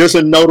perform, there's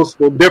a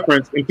noticeable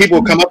difference. And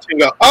people come up to you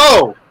and go,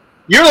 "Oh,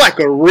 you're like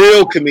a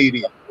real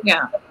comedian."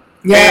 Yeah.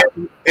 Yeah.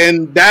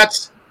 And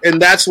that's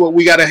what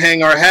we got to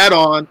hang our hat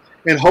on,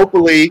 and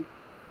hopefully,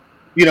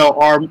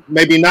 or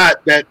maybe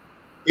not, that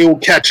it will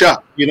catch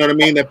up. You know what I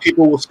mean? That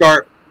people will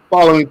start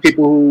following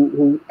people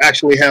who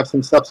actually have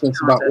some substance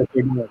about what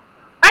they're doing.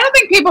 I don't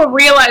think people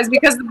realize,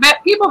 because the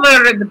people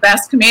that are the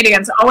best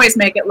comedians always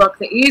make it look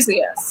the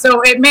easiest.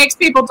 So it makes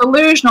people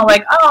delusional,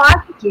 like, "Oh, I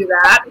could do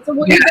that." So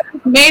you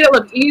guys made it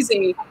look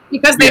easy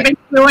because they've been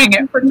doing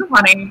it for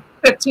 20,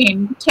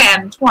 15,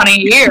 10, 20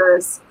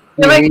 years.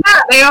 You're like,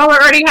 "Yeah, they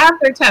already have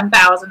their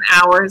 10,000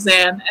 hours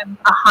in and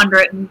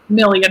 100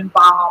 million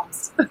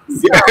bombs."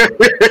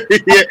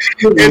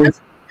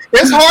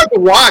 It's hard to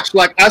watch.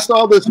 Like, I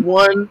saw this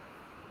one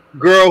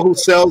girl who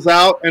sells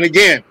out, and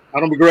again, I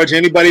don't begrudge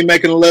anybody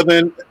making a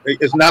living.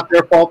 It's not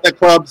their fault that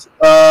clubs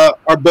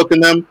are booking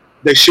them.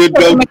 They should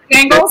go.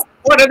 McDangles?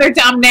 What are their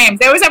dumb names?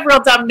 They always have real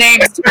dumb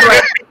names too.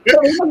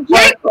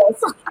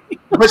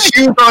 But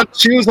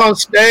she was on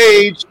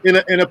stage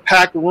in a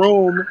packed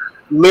room,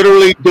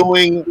 literally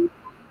doing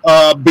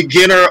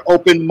beginner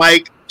open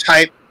mic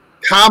type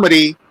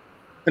comedy,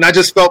 and I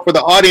just felt for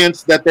the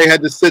audience that they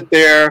had to sit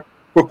there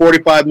for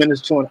 45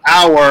 minutes to an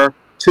hour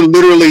to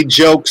literally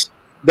jokes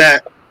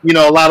that, you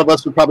know, a lot of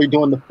us were probably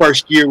doing the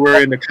first year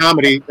we're into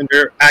comedy, and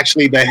they're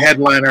actually the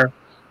headliner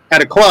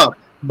at a club.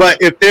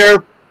 But if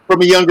they're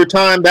from a younger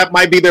time, that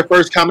might be their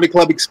first comedy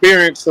club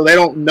experience, so they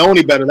don't know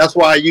any better. That's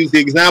why I use the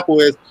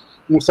example is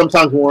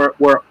sometimes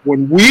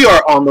when we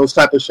are on those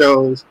type of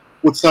shows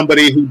with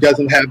somebody who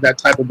doesn't have that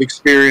type of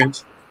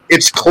experience,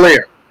 it's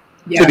clear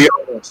to the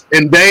audience.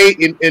 And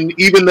and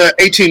even the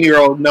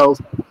 18-year-old knows,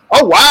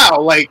 oh, wow,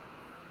 like,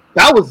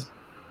 that was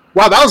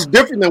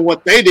different than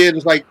what they did.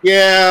 It's like,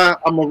 yeah,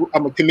 I'm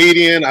a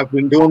comedian. I've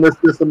been doing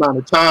this amount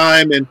of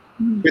time, and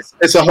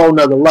it's a whole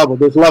nother level.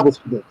 There's levels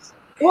to this.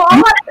 Well,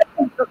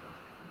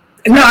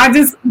 no, I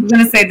just was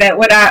going to say that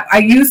what I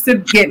used to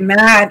get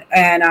mad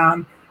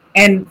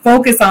and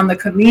focus on the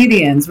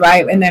comedians,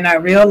 right? And then I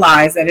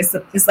realized that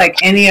it's like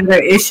any other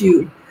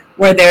issue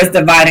where there's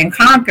divide and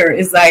conquer.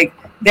 It's like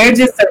they're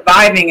just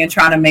surviving and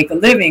trying to make a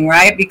living,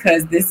 right?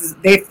 Because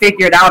they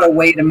figured out a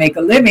way to make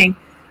a living,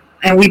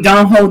 and we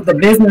don't hold the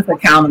business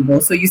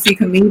accountable. So you see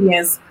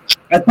comedians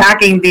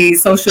attacking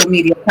these social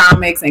media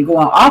comics and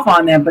going off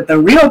on them, but the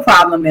real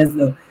problem is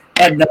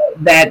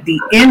that the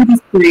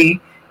industry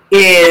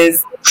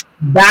is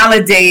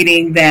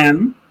validating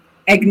them,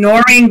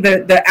 ignoring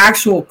the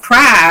actual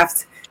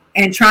craft,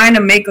 and trying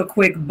to make a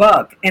quick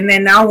buck. And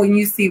then now when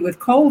you see with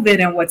COVID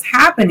and what's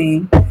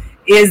happening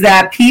is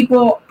that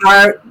people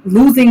are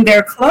losing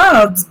their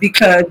clubs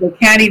because they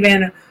can't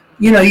even,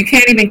 you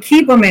can't even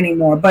keep them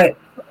anymore. But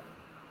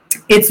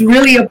it's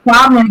really a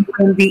problem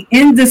when the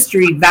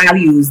industry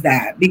values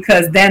that,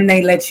 because then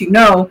they let you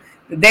know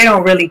that they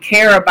don't really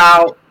care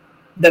about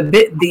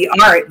the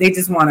art. They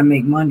just want to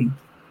make money.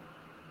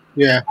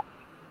 Yeah.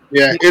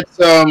 It's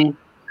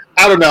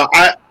I don't know.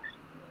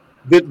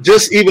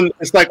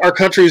 It's like our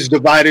country is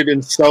divided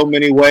in so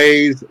many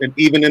ways, and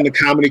even in the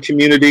comedy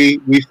community,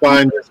 we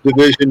find this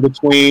division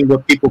between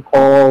what people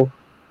call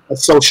a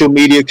social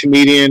media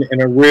comedian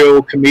and a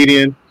real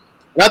comedian.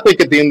 And I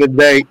think at the end of the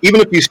day,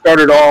 even if you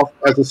started off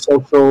as a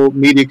social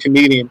media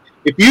comedian,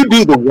 if you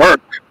do the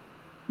work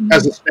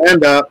as a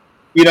stand-up,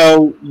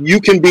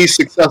 you can be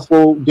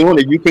successful doing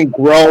it. You can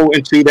grow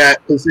into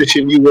that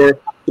position you were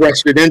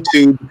thrusted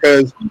into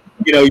because,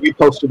 you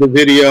posted a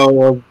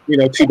video of,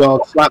 two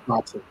dogs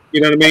slapboxing.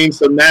 You know what I mean?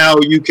 So now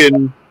you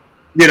can,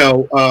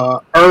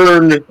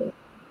 earn,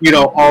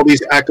 all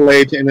these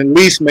accolades and at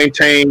least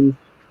maintain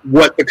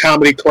what the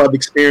comedy club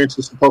experience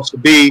is supposed to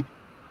be.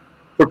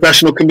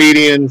 Professional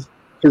comedians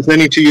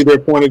presenting to you their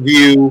point of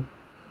view,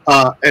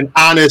 an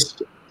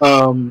honest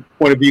point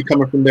of view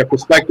coming from their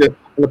perspective.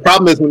 And the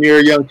problem is when you're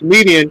a young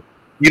comedian,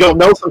 you don't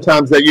know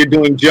sometimes that you're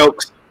doing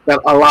jokes that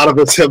a lot of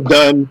us have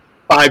done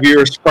 5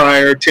 years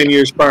prior, 10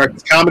 years prior,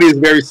 because comedy is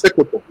very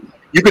cyclical.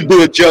 You could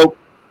do a joke,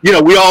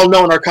 we all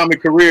know in our comedy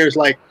careers,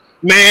 like,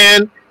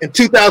 man, in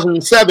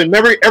 2007,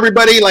 remember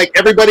everybody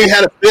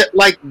had a bit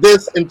like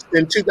this in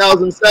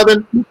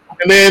 2007, and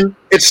then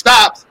it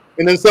stops,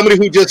 and then somebody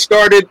who just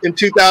started in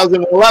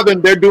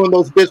 2011, they're doing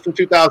those bits from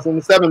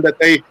 2007 that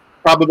they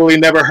probably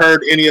never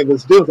heard any of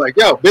us do. It's like,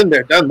 yo, been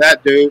there, done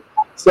that, dude.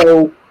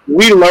 So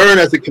we learn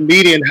as a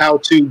comedian how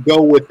to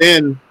go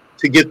within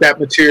to get that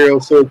material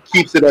so it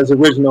keeps it as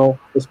original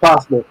as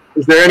possible.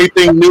 Is there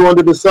anything new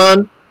under the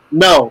sun?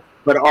 No.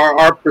 But are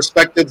our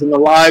perspectives and the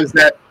lives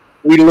that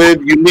we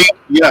live unique?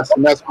 Yes.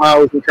 And that's why I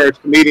always encourage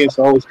comedians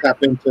to always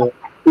tap into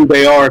who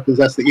they are, because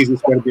that's the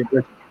easiest way to be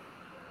original.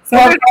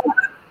 So,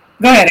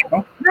 go ahead,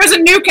 April. There's a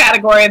new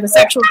category of the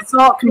sexual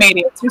assault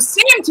comedians who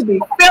seem to be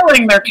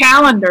filling their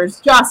calendars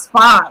just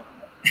fine.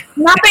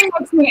 Nothing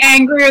makes me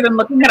angrier than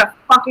looking at a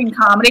fucking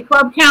comedy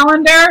club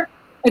calendar.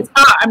 It's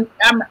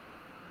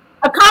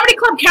a comedy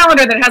club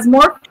calendar that has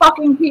more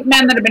fucking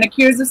men that have been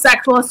accused of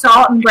sexual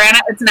assault, and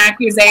granted, it's an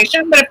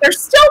accusation, but if they're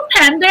still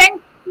pending,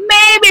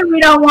 maybe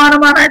we don't want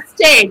them on our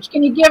stage.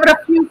 Can you give it a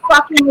few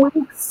fucking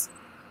weeks?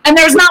 And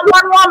there's not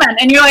one woman,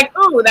 and you're like,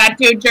 ooh, that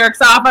dude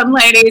jerks off on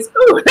ladies.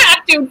 Ooh,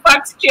 that dude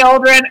fucks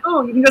children.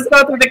 Ooh, you can just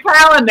go through the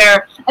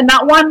calendar, and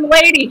not one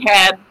lady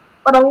head,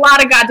 but a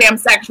lot of goddamn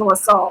sexual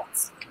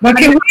assaults. Well,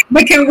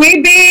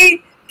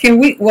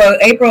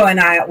 April and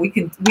I,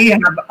 we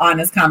have an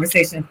honest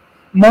conversation.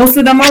 Most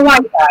of them are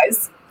white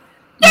guys.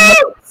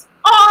 Dudes!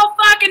 All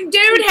fucking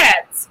dude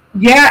heads.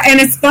 Yeah, and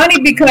it's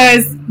funny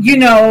because,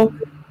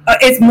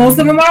 it's most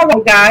of them are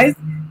white guys,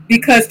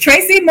 because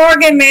Tracy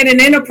Morgan made an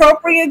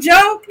inappropriate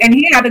joke and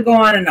he had to go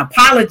on an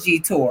apology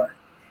tour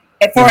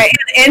for an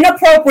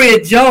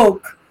inappropriate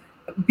joke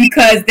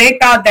because they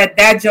thought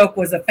that joke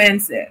was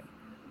offensive.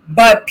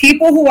 But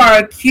people who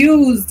are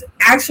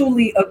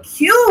actually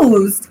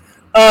accused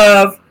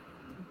of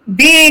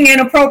being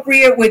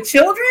inappropriate with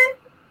children,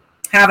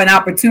 have an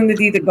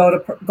opportunity to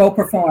go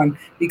perform,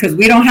 because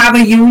we don't have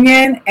a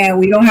union and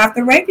we don't have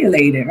to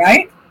regulate it,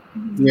 right?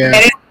 Yeah. And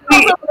it's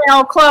also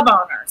male club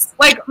owners.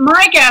 Like,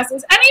 my guess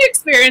is any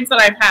experience that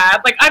I've had,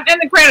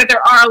 and granted,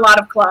 there are a lot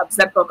of clubs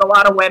that book a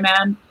lot of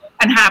women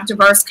and have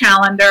diverse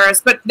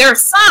calendars, but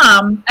there's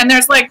some, and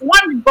there's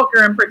one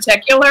booker in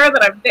particular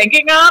that I'm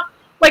thinking of,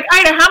 Like,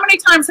 Ida, how many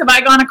times have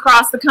I gone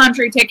across the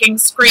country taking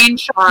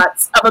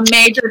screenshots of a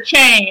major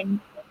chain,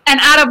 and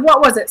out of,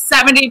 what was it,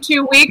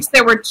 72 weeks,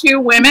 there were 2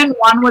 women,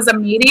 one was a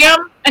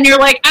medium, and you're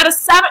like, out of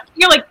 7,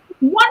 you're like,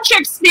 one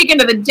chick's speaking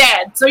to the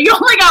dead, so you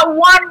only got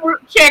one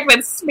chick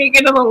that's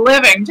speaking to the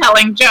living,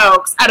 telling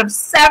jokes, out of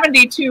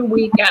 72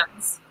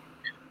 weekends.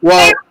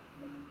 Well,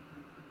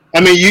 I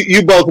mean,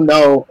 you both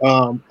know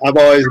I've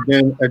always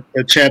been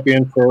a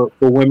champion for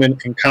women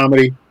in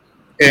comedy.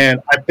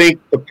 And I think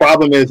the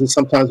problem is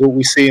sometimes what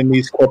we see in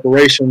these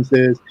corporations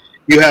is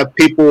you have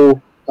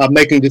people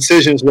making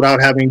decisions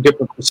without having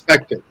different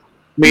perspectives.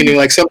 Meaning,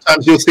 like,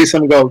 sometimes you'll see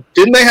someone go,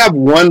 didn't they have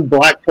one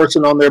black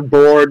person on their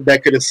board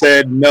that could have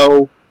said,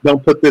 no,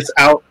 don't put this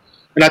out?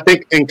 And I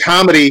think in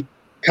comedy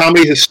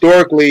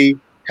historically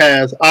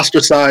has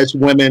ostracized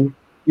women.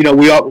 You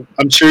know,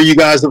 I'm sure you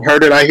guys have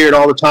heard it. I hear it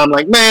all the time.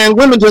 Like, man,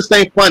 women just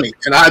ain't funny.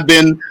 And I've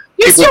been.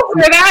 You still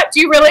hear that?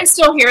 Do you really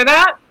still hear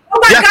that? Oh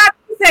my God!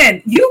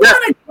 Listen, you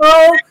want to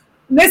go?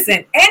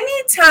 Listen,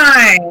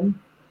 anytime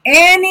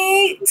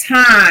any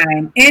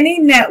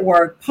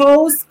network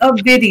posts a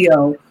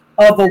video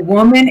of a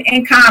woman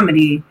in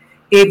comedy,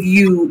 if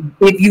you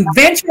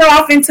venture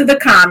off into the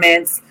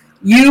comments,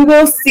 you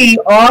will see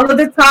all of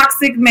the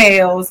toxic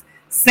males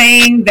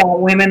saying that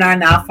women are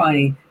not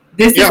funny.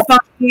 This is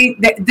funny.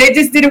 They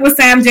just did it with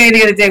Sam J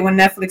the other day when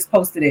Netflix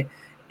posted it.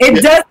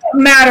 It doesn't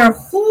matter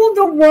who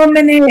the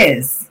woman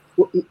is.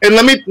 And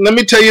let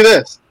me tell you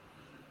this.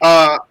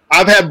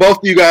 I've had both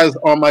of you guys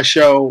on my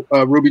show,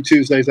 Ruby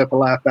Tuesdays at the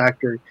Laugh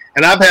Factory,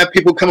 and I've had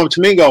people come up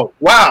to me and go,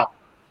 wow,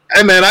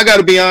 hey man, I got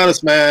to be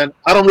honest, man.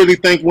 I don't really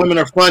think women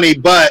are funny,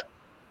 but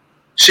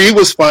she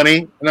was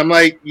funny. And I'm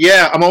like,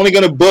 yeah, I'm only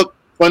going to book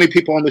funny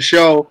people on the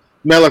show,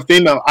 male or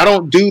female. I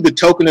don't do the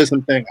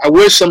tokenism thing. I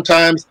wish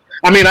sometimes,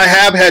 I mean, I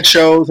have had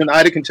shows, and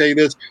Ida can tell you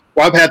this,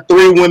 where I've had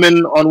 3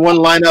 women on one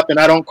lineup, and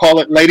I don't call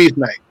it ladies'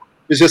 night.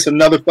 It's just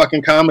another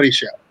fucking comedy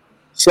show.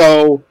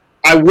 So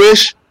I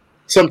wish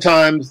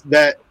sometimes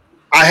that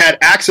I had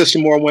access to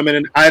more women,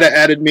 and Ida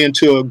added me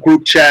into a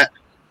group chat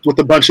with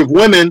a bunch of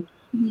women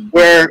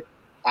where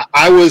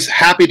I was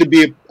happy to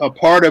be a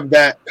part of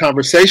that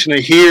conversation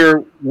and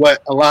hear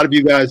what a lot of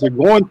you guys are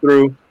going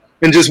through,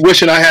 and just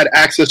wishing I had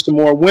access to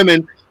more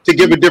women to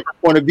give a different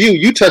point of view.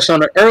 You touched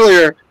on it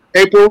earlier,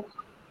 April.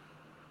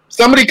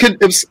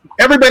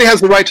 Everybody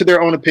has the right to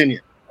their own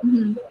opinion.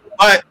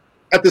 But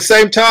at the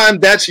same time,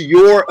 that's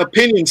your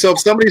opinion. So if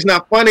somebody's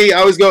not funny, I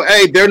always go,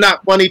 hey, they're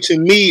not funny to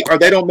me, or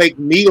they don't make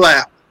me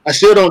laugh. I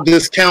still don't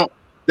discount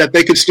that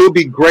they could still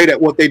be great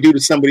at what they do to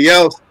somebody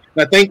else.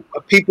 And I think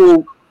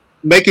people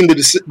making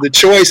the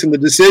choice and the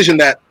decision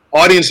that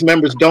audience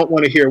members don't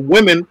want to hear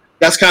women,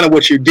 that's kind of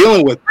what you're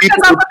dealing with.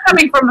 Because I'm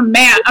coming from a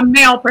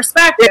male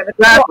perspective.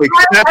 Exactly.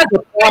 That's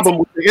the problem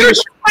with the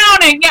industry.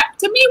 Yeah.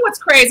 To me, what's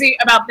crazy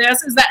about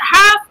this is that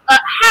half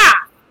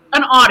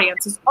an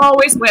audience is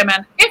always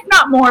women, if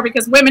not more,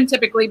 because women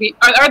typically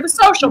are the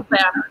social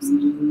planners.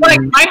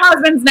 Like, my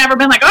husband's never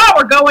been like, oh,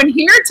 we're going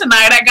here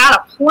tonight, I got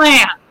a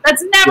plan.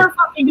 That's never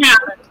fucking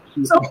happened.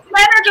 So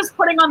men are just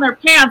putting on their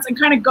pants and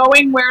kind of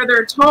going where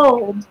they're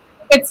told.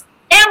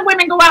 And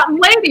women go out in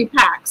lady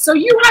packs. So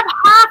you have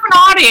half an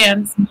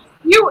audience.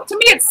 To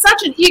me, it's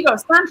such an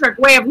egocentric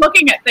way of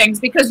looking at things,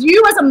 because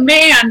you as a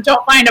man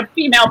don't find a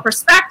female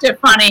perspective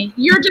funny.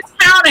 You're just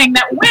counting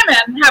that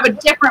women have a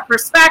different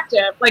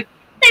perspective. Like,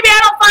 maybe I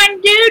don't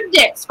find dude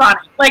dicks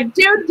funny. Like,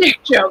 dude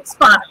dick jokes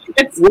funny.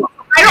 I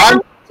don't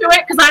relate to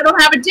it because I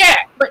don't have a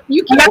dick. But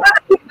you can.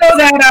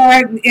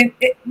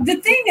 The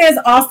thing is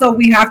also,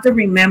 we have to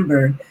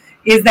remember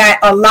is that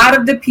a lot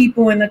of the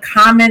people in the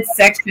comment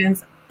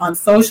sections on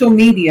social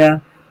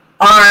media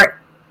are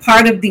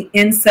part of the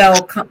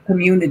incel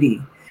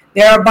community.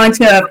 There are a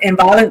bunch of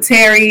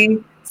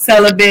involuntary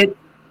celibate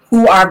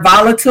who are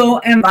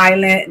volatile and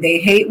violent. They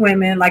hate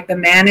women, like the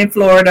man in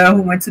Florida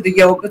who went to the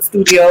yoga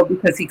studio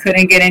because he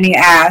couldn't get any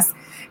ass.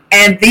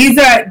 And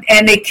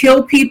they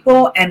kill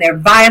people, and they're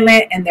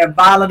violent and they're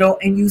volatile,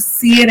 and you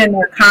see it in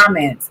their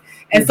comments.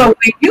 And so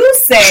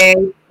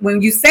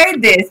when you say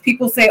this,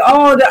 people say,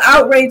 oh, the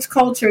outrage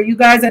culture, you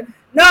guys are,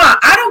 no,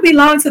 I don't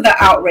belong to the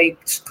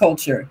outrage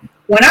culture.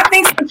 When I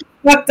think something's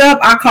fucked up,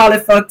 I call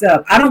it fucked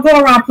up. I don't go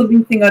around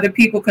policing other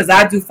people because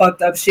I do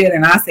fucked up shit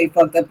and I say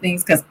fucked up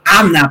things because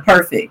I'm not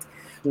perfect.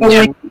 But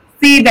when you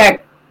see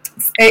that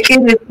it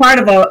is part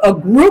of a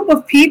group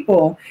of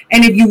people,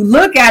 and if you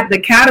look at the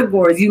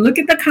categories, you look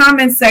at the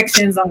comment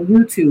sections on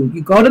YouTube,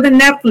 you go to the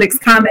Netflix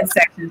comment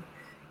section,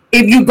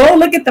 if you go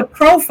look at the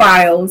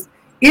profiles,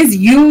 it's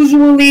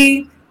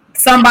usually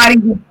somebody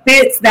who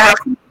fits that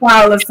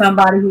profile of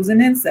somebody who's an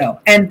incel.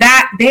 And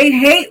that they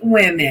hate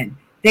women.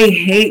 They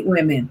hate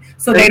women.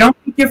 So they don't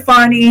think you're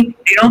funny.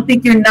 They don't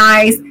think you're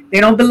nice.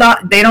 They don't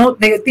belong.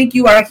 They think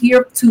you are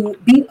here to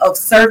be of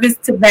service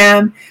to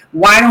them.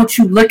 Why don't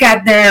you look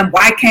at them?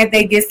 Why can't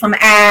they get some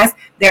ass?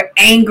 They're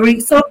angry.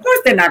 So of course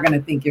they're not going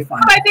to think you're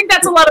funny. But I think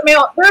that's a lot of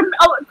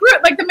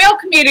like the male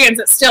comedians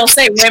that still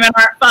say women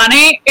aren't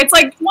funny. It's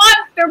like, one,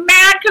 they're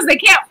mad because they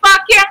can't fuck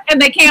you and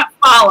they can't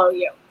follow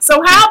you.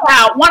 So how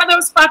about one of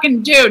those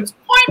fucking dudes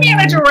point me in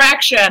a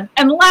direction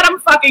and let's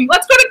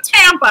go to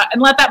Tampa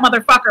and let that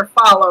motherfucker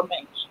follow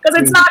me.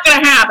 Because it's not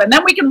going to happen.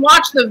 Then we can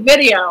watch the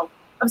video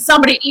of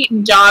somebody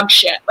eating dog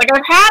shit. Like,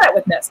 I've had it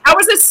with this. How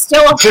is this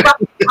still a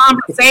fucking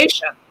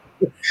conversation?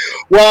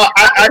 Well,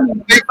 I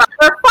think,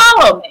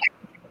 follow me.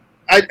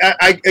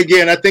 I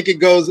think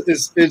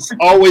it's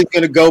always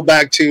going to go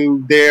back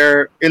to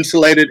they're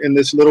insulated in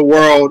this little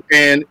world.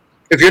 And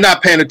if you're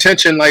not paying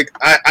attention, like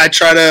I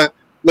try to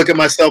look at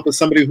myself as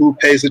somebody who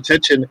pays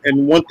attention.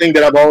 And one thing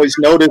that I've always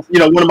noticed,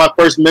 one of my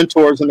first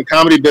mentors in the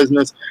comedy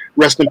business,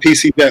 rest in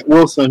peace, Yvette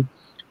Wilson,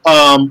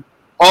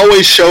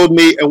 always showed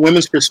me a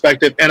women's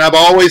perspective. And I've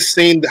always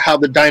seen how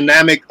the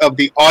dynamic of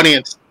the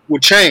audience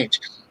would change.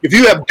 If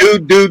you have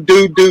dude,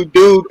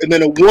 and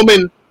then a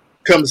woman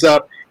comes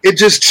up, it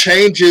just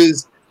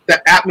changes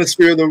the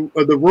atmosphere of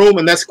the room,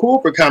 and that's cool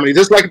for comedy.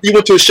 Just like if you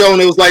went to a show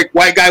and it was like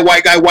white guy,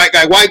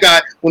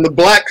 when the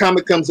black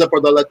comic comes up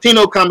or the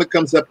Latino comic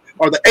comes up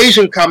or the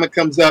Asian comic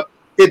comes up,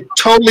 it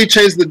totally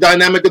changed the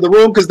dynamic of the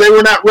room because they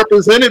were not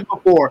represented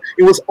before.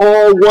 It was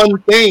all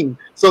one thing.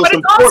 So but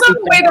it's also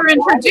the way they're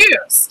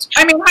introduced.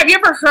 I mean, have you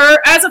ever heard,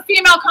 as a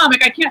female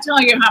comic, I can't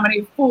tell you how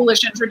many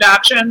foolish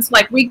introductions,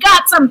 like, we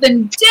got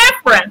something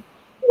different.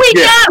 We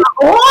got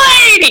a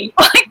lady.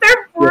 Like,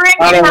 they're bringing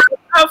out a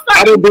fucking...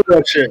 I don't do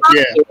that shit,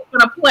 yeah.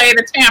 Going to play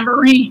the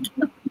tambourine.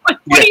 Like,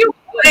 what are you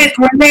doing?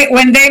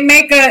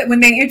 When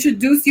they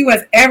introduce you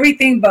as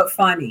everything but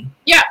funny.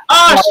 Yeah.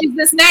 Oh, she's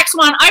this next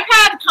one. I've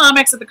had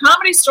comics at the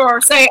Comedy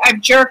Store say, I've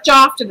jerked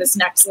off to this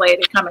next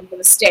lady coming to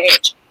the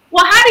stage.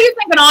 Well, how do you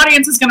think an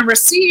audience is going to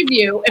receive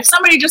you if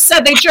somebody just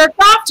said they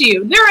jerked off to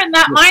you? They're in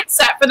that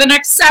mindset for the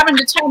next 7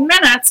 to 10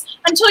 minutes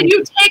until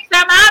you take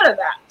them out of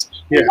that.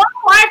 Yeah. Why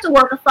do I have to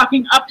work a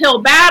fucking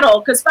uphill battle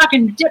because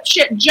fucking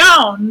dipshit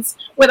Jones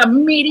with a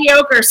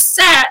mediocre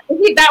set,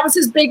 that was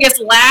his biggest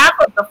laugh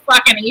of the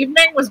fucking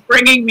evening, was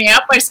bringing me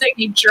up by saying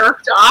he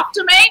jerked off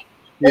to me?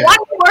 Well, why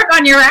don't you work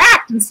on your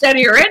act instead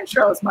of your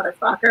intros,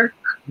 motherfucker?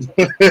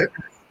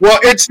 Well,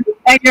 it's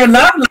and your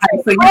love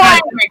life. So you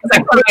got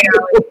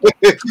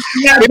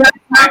to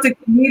talk to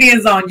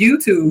comedians on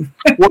YouTube.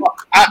 Well,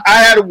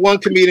 I had one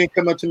comedian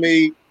come up to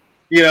me.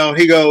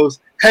 He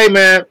goes, "Hey,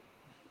 man,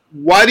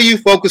 why do you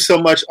focus so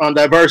much on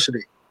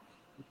diversity?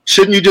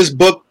 Shouldn't you just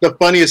book the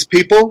funniest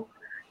people?"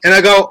 And I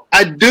go,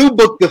 "I do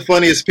book the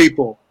funniest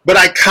people, but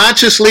I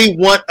consciously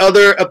want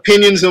other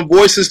opinions and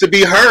voices to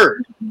be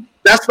heard.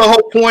 That's the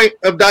whole point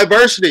of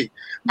diversity.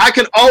 I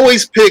can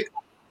always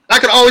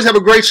have a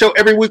great show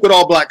every week with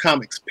all black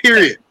comics,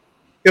 period,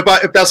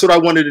 if that's what I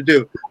wanted to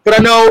do. But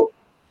I know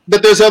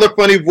that there's other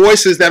funny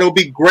voices that'll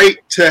be great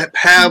to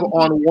have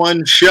on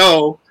one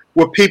show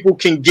where people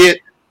can get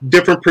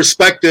different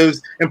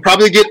perspectives and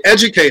probably get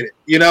educated,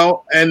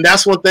 And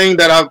that's one thing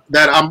that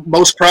I'm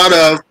most proud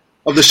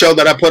of the show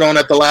that I put on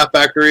at the Laugh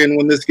Factory. And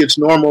when this gets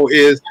normal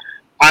is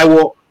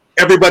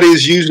everybody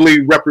is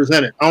usually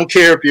represented. I don't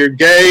care if you're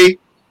gay,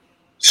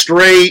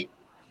 straight,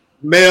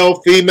 male,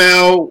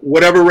 female,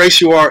 whatever race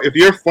you are. If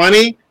you're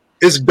funny,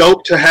 it's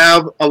dope to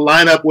have a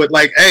lineup with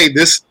like, hey,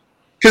 this,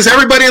 because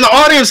everybody in the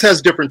audience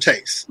has different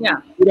tastes.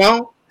 Yeah.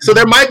 So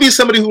there might be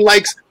somebody who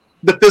likes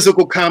the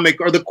physical comic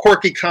or the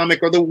quirky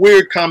comic or the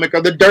weird comic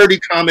or the dirty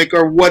comic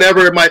or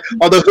whatever it might,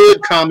 or the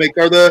hood comic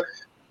or the,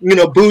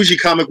 bougie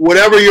comic,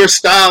 whatever your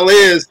style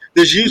is,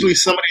 there's usually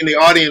somebody in the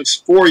audience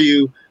for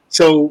you.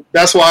 So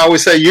that's why I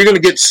always say you're going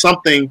to get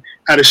something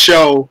at a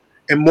show.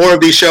 And more of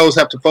these shows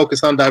have to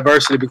focus on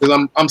diversity because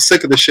I'm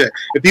sick of the shit.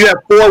 If you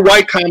have 4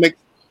 white comics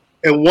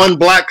and 1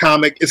 black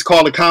comic, it's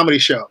called a comedy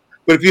show.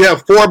 But if you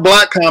have 4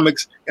 black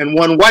comics and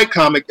 1 white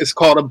comic, it's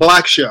called a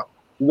black show.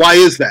 Why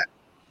is that?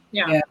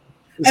 Yeah.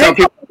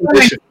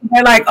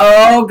 They're like,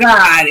 oh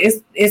God,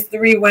 it's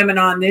 3 women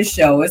on this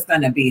show. It's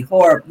going to be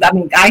horrible. I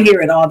mean, I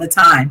hear it all the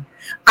time.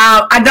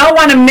 I don't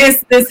want to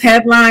miss this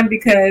headline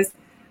because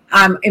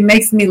it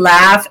makes me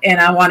laugh and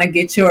I want to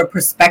get your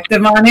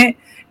perspective on it.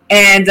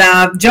 And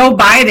Joe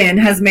Biden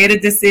has made a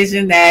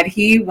decision that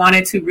he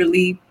wanted to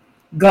really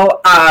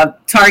go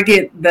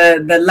target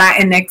the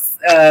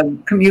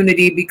Latinx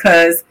community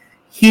because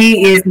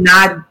he is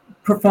not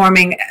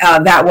performing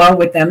that well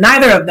with them.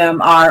 Neither of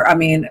them are, I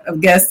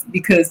guess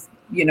because,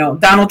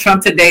 Donald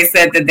Trump today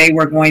said that they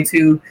were going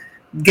to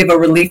give a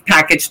relief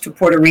package to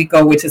Puerto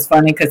Rico, which is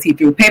funny because he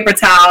threw paper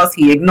towels,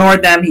 he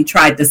ignored them, he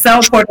tried to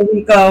sell Puerto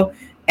Rico.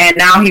 And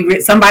now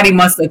somebody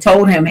must have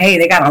told him, hey,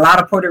 they got a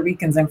lot of Puerto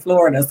Ricans in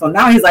Florida. So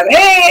now he's like,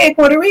 hey,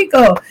 Puerto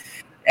Rico.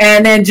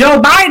 And then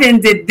Joe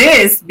Biden did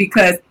this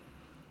because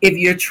if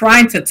you're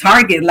trying to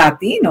target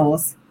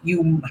Latinos,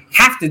 you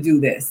have to do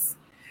this.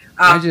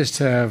 I just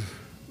have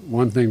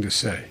one thing to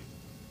say.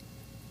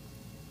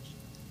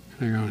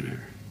 Hang on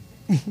here.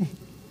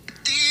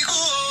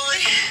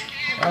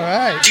 All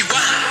right.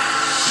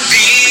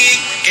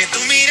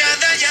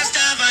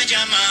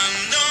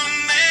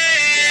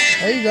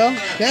 There you go.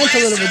 Dance a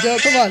little bit, Joe.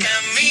 Come on.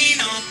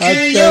 I'll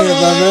tell you,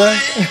 my man.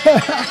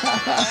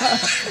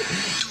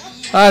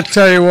 I'll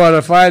tell you what.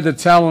 If I had the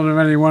talent of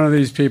any one of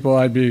these people,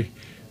 I'd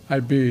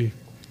be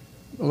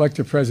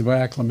elected president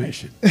by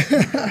acclamation.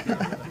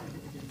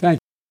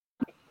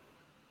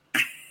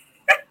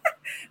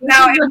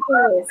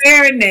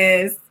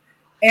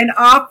 in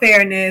all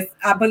fairness,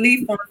 I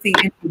believe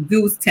Fonzie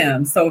introduced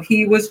him. So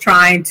he was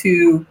trying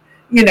to,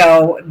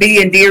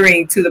 be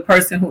endearing to the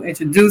person who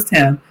introduced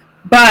him,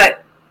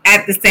 but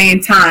at the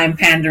same time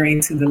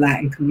pandering to the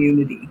Latin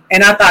community.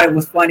 And I thought it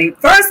was funny,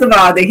 first of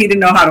all, that he didn't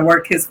know how to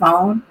work his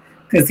phone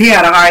because he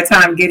had a hard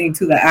time getting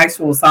to the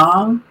actual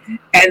song.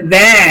 And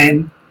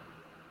then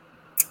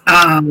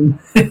the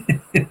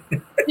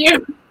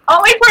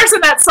only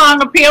person that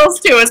song appeals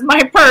to is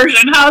my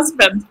Persian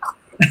husband.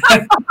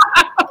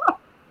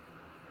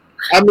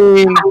 I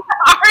mean,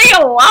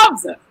 Aria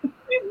loves it.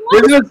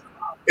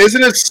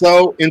 Isn't it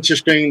so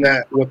interesting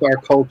that with our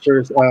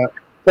cultures,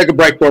 take a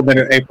break for a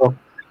minute, April.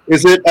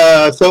 Is it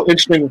so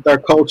interesting with our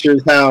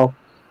cultures how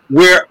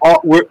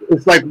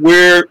it's like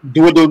we're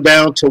dwindled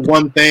down to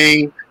one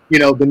thing,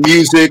 the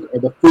music or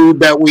the food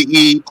that we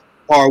eat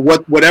or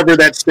whatever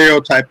that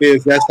stereotype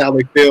is, that's how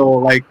they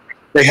feel like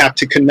they have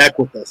to connect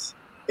with us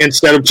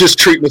instead of just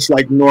treating us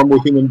like normal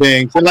human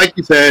beings. And like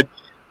you said,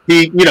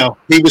 he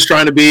was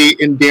trying to be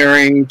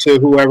endearing to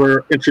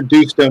whoever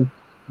introduced him,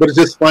 but it's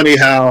just funny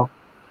how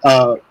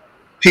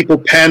people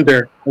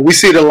pander. And we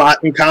see it a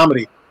lot in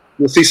comedy.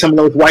 You'll see some of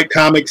those white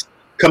comics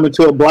come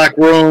into a black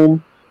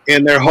room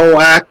and their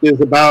whole act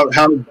is about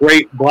how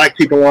great black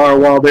people are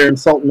while they're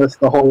insulting us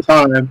the whole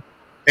time,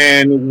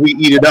 and we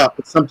eat it up.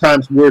 But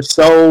sometimes we're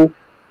so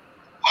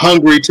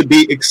hungry to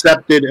be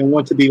accepted and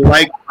want to be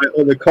liked by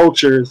other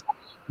cultures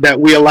that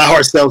we allow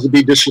ourselves to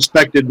be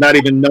disrespected, not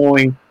even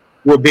knowing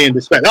we're being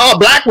disrespected. Oh,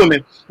 black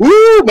women.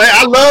 Woo, man,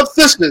 I love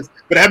sisters.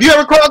 But have you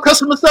ever called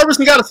customer service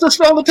and got a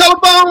sister on the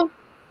telephone?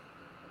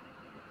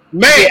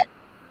 Man,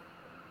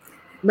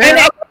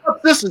 I love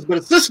sisters, but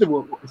a sister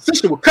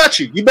will cut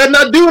you. You better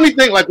not do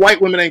anything like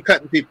white women ain't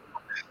cutting people.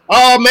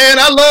 Oh, man,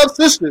 I love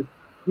sisters.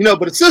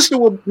 But a sister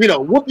will,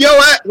 whoop your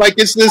ass. Like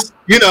it's this,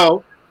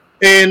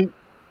 and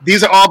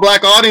these are all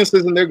black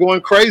audiences and they're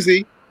going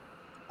crazy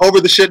over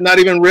the shit, not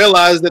even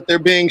realize that they're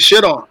being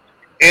shit on.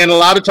 And a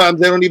lot of times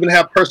they don't even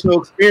have personal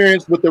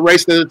experience with the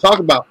race that they're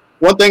talking about.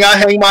 One thing I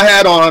hang my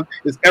hat on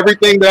is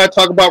everything that I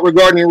talk about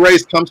regarding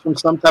race comes from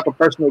some type of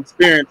personal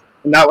experience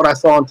and not what I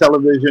saw on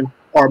television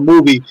or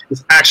movie.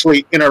 It's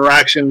actually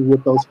interaction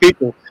with those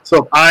people.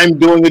 So if I'm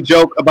doing a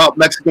joke about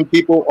Mexican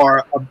people or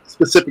a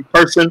specific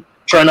person,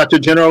 try not to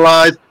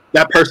generalize,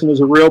 that person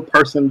is a real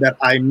person that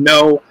I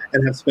know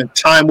and have spent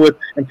time with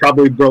and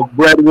probably broke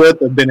bread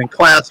with or been in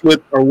class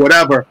with or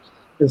whatever.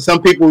 And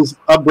some people's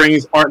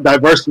upbringings aren't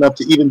diverse enough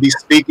to even be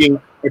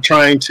speaking or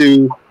trying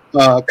to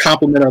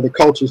compliment other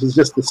cultures. It's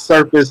just the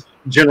surface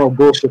general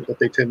bullshit that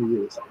they tend to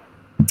use.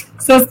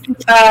 So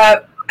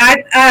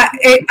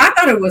I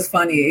thought it was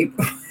funny.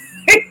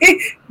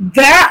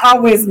 That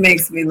always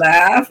makes me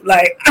laugh.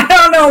 Like, I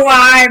don't know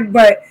why,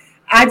 but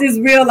I just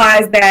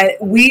realized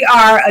that we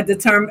are a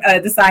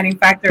deciding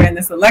factor in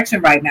this election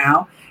right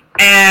now.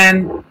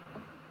 And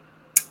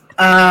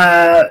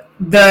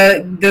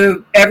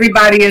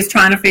everybody is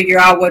trying to figure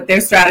out what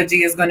their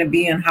strategy is going to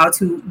be and how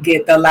to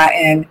get the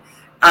Latin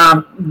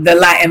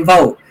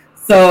vote.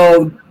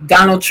 So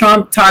Donald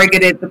Trump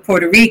targeted the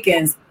Puerto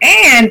Ricans,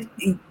 and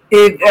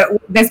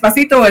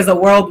Despacito is a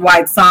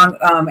worldwide song,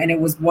 and it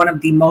was one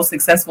of the most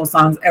successful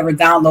songs ever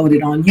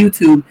downloaded on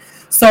YouTube.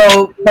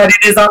 So, but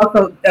it is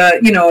also,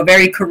 a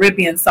very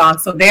Caribbean song.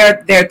 So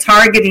they're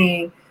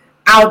targeting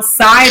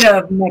outside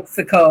of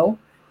Mexico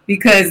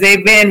because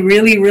they've been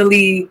really,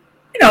 really,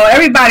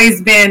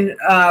 everybody's been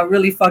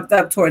really fucked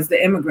up towards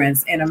the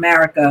immigrants in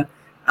America.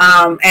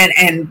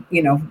 And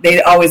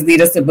they always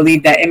lead us to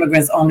believe that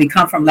immigrants only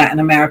come from Latin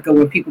America,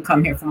 where people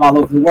come here from all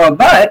over the world.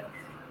 But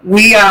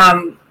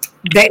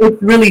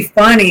it's really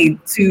funny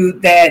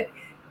that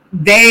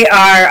they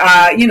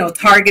are,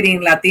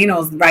 targeting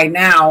Latinos right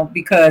now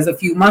because a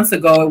few months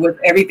ago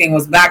everything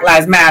was Black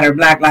Lives Matter.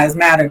 But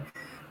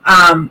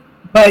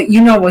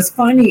what's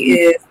funny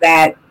is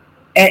that,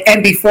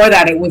 and before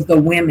that it was the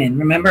women.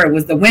 Remember, it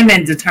was the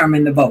women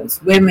determined the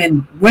votes.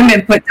 Women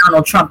put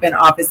Donald Trump in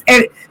office,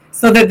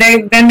 so that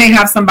they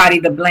have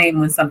somebody to blame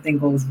when something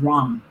goes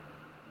wrong.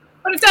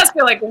 But it does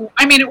feel like,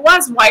 it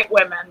was white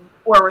women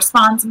were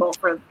responsible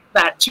for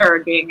that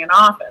turd being in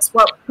office.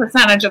 What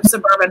percentage of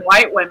suburban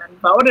white women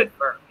voted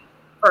for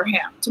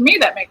him? To me,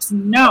 that makes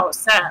no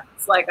sense.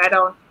 Like, I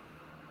don't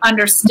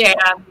understand.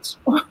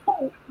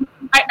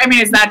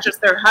 Is that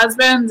just their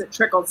husbands? It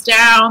trickles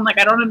down. Like,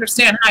 I don't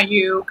understand how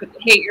you could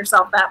hate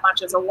yourself that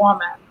much as a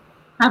woman,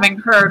 having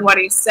heard what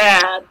he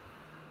said,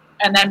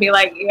 and then be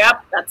like,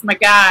 yep, that's my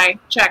guy.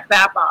 Check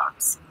that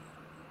box.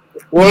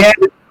 Well, yeah.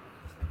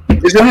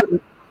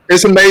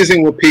 It's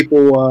amazing what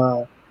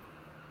people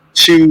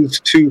choose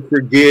to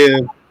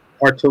forgive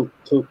or to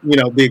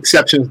the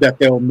exceptions that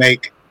they'll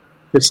make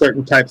for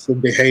certain types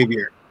of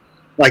behavior.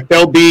 Like,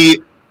 they'll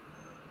be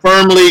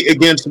firmly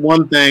against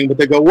one thing, but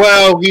they go,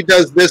 well, he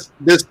does this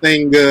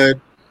thing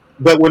good.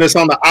 But when it's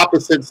on the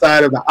opposite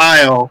side of the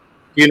aisle,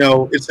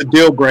 it's a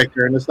deal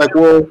breaker. And it's like,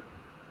 well,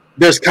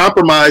 there's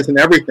compromise in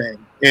everything.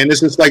 And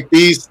it's just like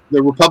the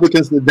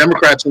Republicans and the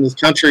Democrats in this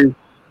country,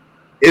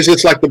 it's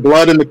just like the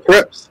blood and the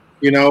Crips.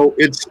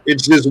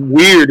 It's just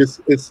weird.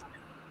 It's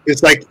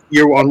it's like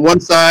you're on one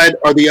side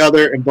or the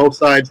other, and both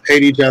sides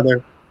hate each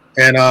other,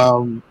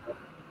 and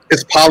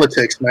it's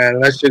politics, man.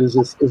 And that shit is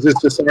just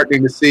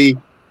disheartening to see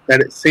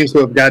that it seems to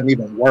have gotten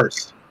even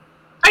worse.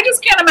 I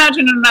just can't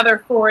imagine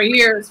another 4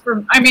 years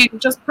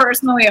just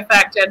personally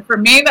affected. For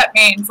me, that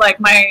means like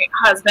my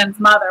husband's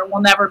mother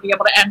will never be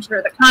able to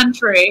enter the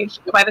country.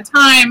 By the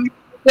time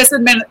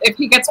if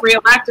he gets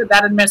reelected,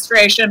 that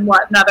administration,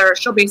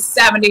 she'll be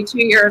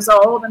 72 years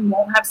old and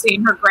won't have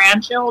seen her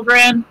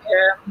grandchildren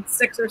in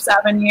 6 or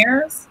 7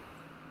 years.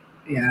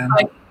 Yeah.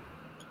 Like,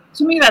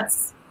 to me,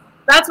 that's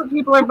what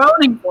people are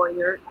voting for.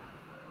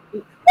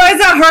 Well,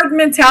 it's a herd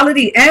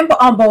mentality, and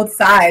on both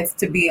sides,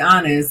 to be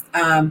honest.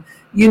 Donald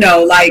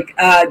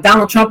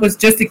Trump was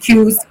just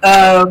accused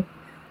of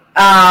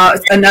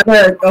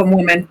another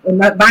woman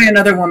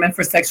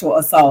for sexual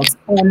assault,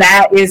 and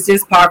that is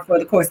just par for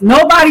the course.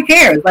 Nobody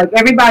cares. Like,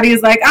 everybody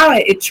is like, oh,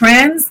 it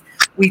trends.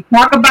 We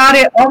talk about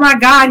it. Oh my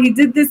God, he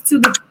did this to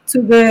the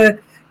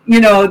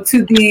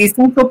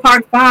Central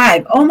Park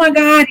 5. Oh my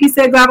God, he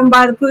said grab him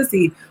by the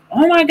pussy.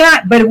 Oh my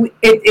God, but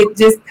it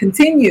just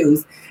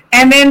continues.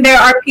 And then there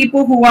are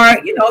people who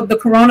are, the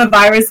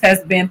coronavirus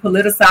has been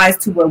politicized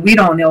to where we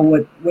don't know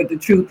what the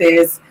truth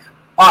is.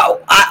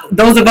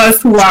 Those of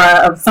us who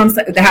are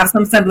that have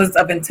some semblance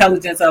of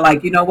intelligence are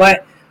like, you know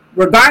what?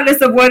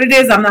 Regardless of what it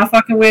is, I'm not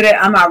fucking with it.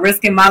 I'm not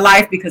risking my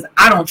life because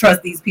I don't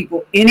trust these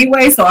people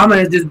anyway. So I'm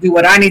going to just do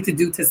what I need to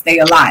do to stay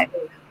alive.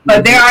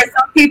 But there are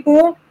some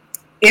people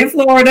in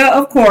Florida,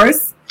 of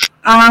course,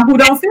 who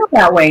don't feel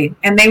that way.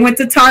 And they went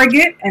to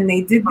Target and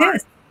they did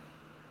this.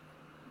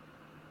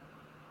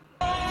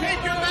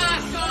 Take your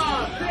mask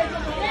off!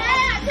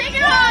 Yeah, take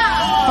it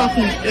off!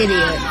 Fucking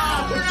idiot.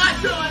 We're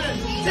not doing it!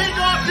 Take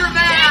off your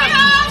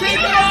mask! Take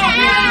it off!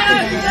 Take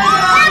it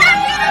off!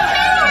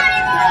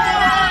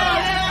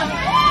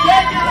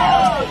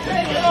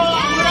 Take it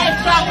off! We're not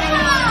stopping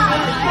it!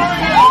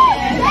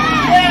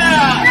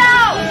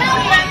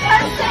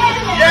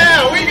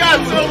 Yeah, we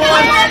got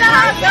someone!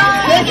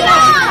 Take it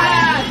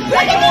off!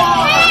 Take it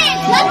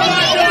off! Let me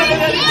see your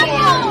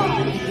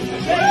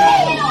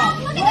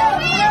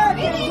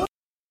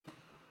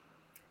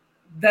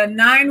The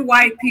 9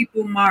 white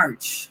people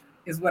march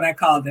is what I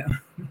call them.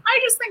 I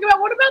just think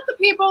about, what about the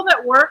people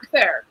that work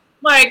there?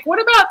 Like,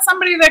 what about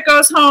somebody that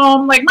goes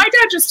home? Like, my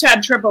dad just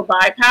had triple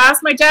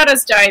bypass. My dad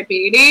has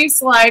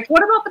diabetes. Like,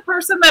 what about the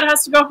person that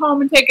has to go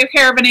home and take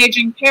care of an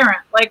aging parent?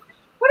 Like,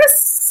 what is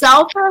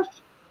selfish?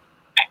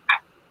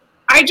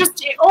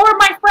 Or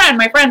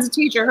my friend's a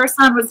teacher. Her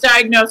son was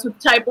diagnosed with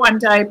type 1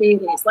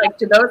 diabetes. Like,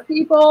 do those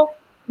people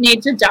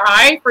need to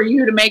die for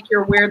you to make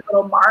your weird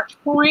little march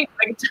point?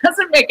 Like, it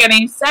doesn't make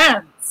any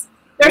sense.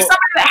 There's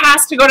somebody that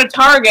has to go to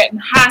Target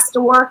and has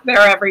to work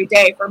there every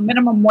day for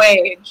minimum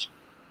wage.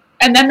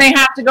 And then they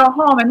have to go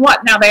home, and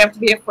what? Now they have to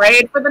be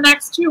afraid for the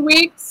next 2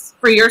 weeks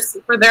for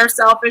their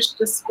selfish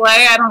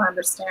display? I don't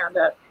understand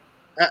it.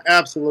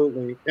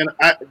 Absolutely. And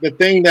the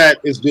thing that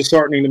is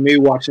disheartening to me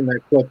watching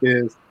that clip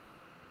is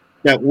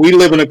that we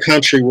live in a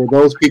country where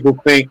those people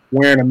think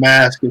wearing a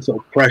mask is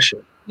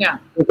oppression. Yeah.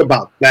 Think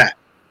about that.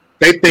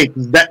 They think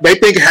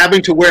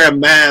having to wear a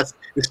mask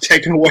is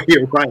taking away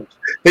your rights.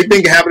 They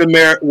think having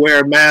to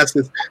wear a mask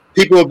is,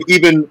 people have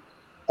even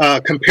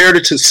compared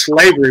it to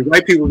slavery.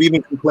 White people have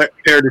even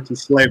compared it to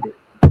slavery.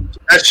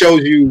 That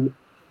shows you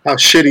how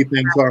shitty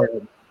things are.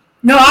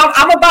 No,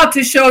 I'm about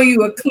to show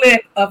you a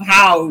clip of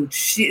how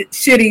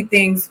shitty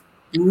things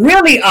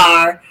really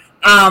are.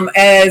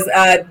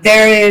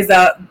 There's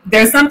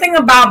something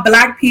about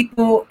Black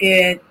people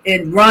in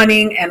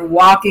running and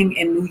walking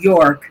in New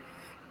York,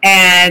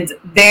 and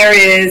there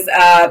is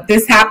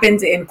this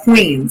happened in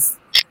Queens,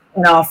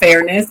 in all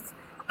fairness,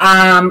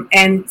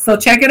 and so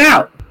check it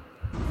out.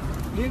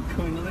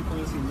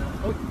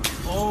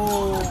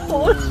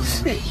 Oh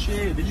shit!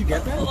 Did you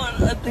get that?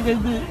 I think I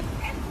did.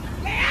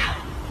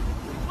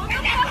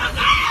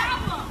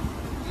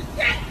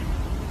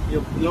 Yo,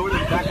 lower the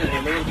back of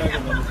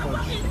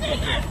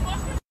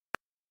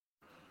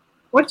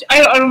it.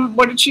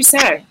 What did she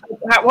say?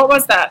 What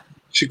was that?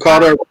 She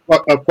called her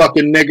a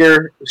fucking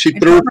nigger. She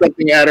threw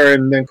something at her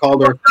and then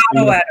called her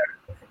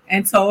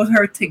and told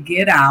her to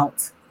get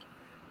out.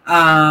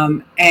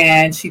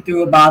 And she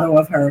threw a bottle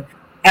at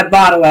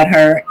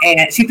her,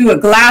 and she threw a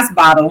glass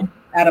bottle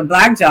at a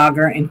Black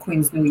jogger in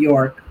Queens, New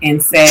York,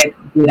 and said,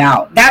 "Get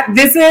out."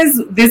 This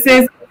is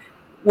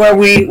where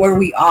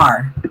we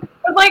are.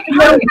 But like,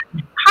 how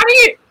do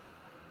you?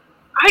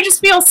 I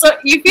just feel so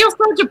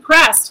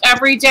depressed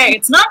every day.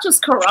 It's not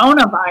just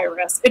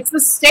coronavirus. It's the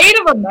state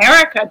of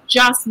America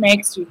just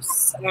makes you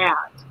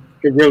sad.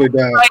 It really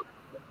does.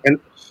 And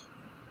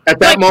at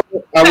that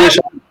moment, I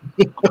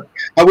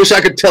wish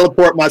I could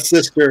teleport my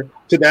sister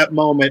to that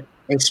moment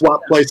and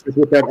swap places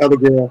with that other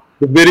girl.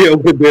 The video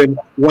would have been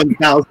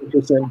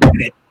 1,000%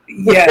 better.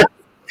 Yeah.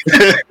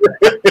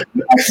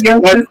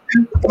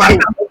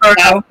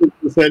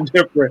 1,000%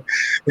 different.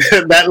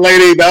 That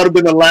lady, that would have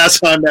been the last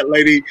time that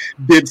lady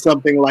did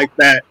something like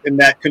that in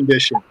that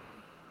condition.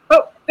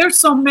 But there's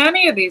so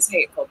many of these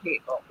hateful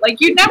people. Like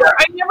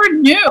I never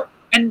knew.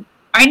 And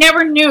I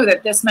never knew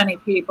that this many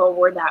people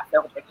were that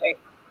filled with hate.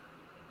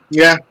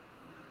 Yeah.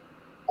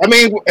 I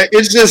mean,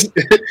 it's just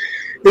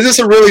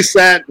a really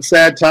sad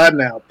time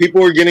now.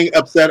 People are getting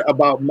upset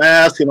about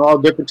masks and all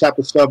different type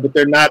of stuff, but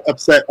they're not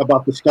upset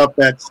about the stuff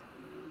that's,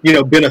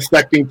 been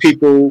affecting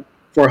people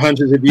for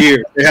hundreds of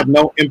years. They have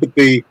no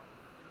empathy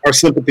or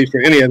sympathy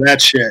for any of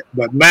that shit.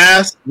 But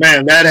masks,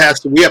 man,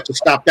 we have to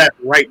stop that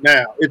right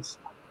now. It's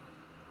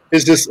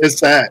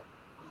sad.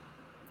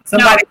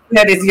 Somebody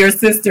said, is your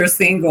sister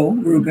single,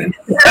 Ruben?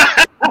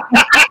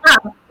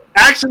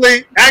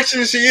 Actually,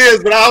 she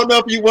is, but I don't know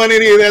if you want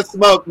any of that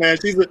smoke, man.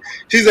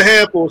 She's a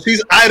handful.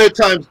 She's Ida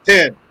times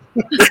 10.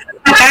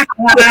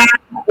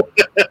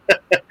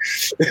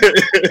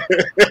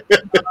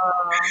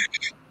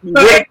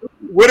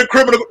 With a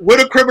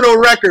criminal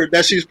record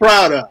that she's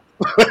proud of.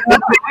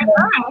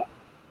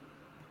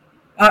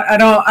 I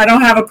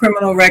don't have a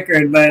criminal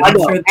record, but I'm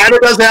sure Ida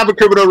doesn't have a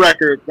criminal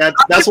record.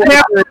 That's what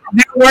they're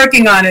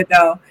working on it,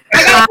 though.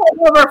 I got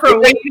pulled over for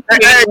weed.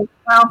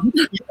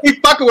 You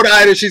keep fucking with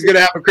Ida, she's gonna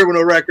have a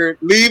criminal record.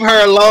 Leave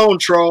her alone,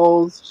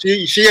 trolls.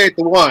 She ain't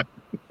the one.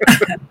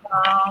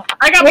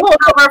 I got pulled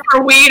over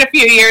for weed a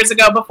few years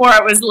ago before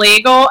it was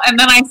legal, and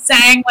then I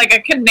sang like a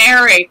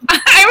canary.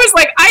 I was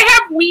like, I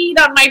have weed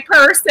on my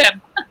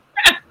person.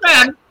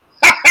 It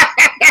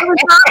was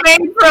not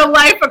made for a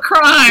life of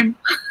crime.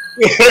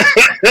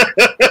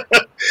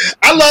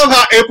 I love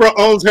how April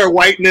owns her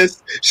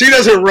whiteness. She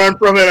doesn't run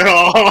from it at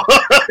all.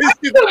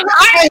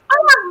 I have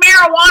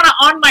marijuana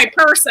on my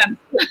person.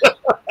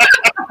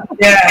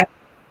 Yeah.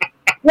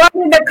 Well, I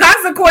mean, the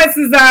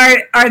consequences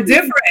are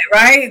different,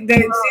 right?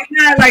 She's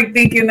not like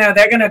thinking that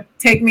they're gonna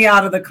take me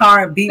out of the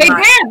car and beat me.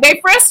 They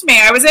frisked me.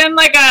 I was in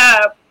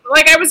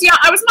I was young.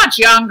 I was much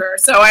younger,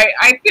 so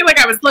I feel like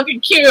I was looking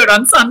cute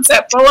on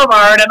Sunset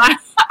Boulevard, and I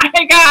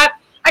got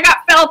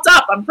felt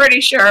up. I'm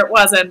pretty sure it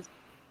wasn't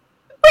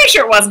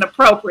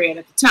appropriate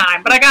at the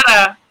time, but I got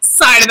a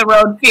side of the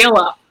road feel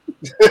up.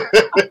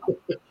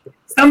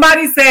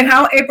 Somebody said,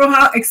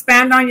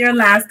 expand on your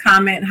last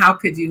comment. How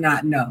could you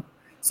not know?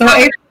 So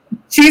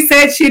she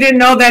said she didn't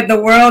know that the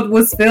world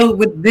was filled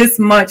with this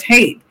much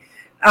hate.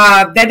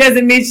 That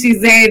doesn't mean she's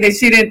saying that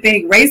she didn't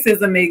think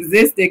racism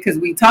existed, because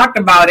we talked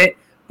about it.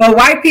 But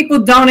white people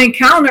don't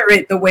encounter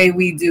it the way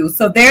we do.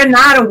 So they're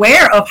not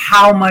aware of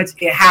how much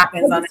it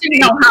happens. I didn't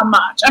know how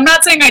much. I'm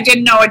not saying I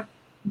didn't know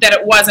that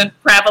it wasn't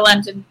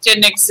prevalent and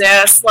didn't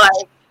exist.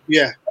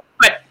 Yeah.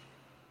 But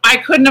I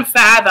couldn't have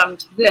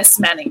fathomed this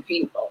many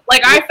people.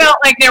 I felt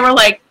like there were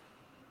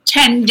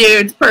 10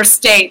 dudes per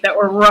state that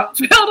were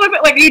filled with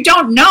it. You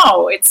don't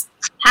know. It's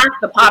half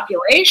the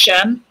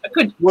population.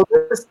 Well,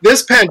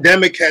 this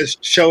pandemic has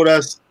showed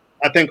us,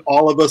 I think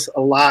all of us,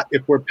 a lot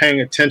if we're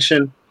paying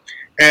attention.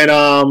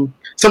 And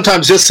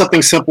sometimes just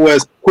something simple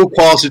as who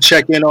calls to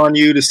check in on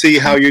you to see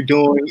how you're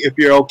doing, if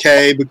you're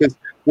okay, because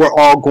we're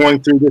all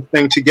going through this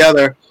thing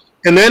together.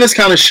 And then it's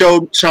kind of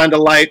shined a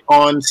light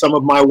on some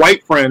of my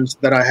white friends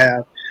that I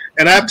have.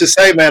 And I have to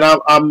say, man,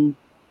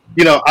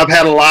 I've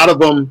had a lot of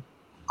them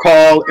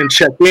call and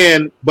check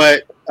in,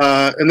 but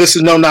and this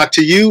is no knock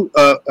to you,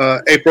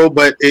 April,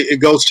 but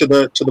it goes to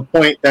the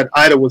point that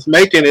Ida was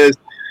making, is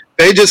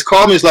they just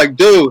called me. It's like,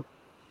 dude,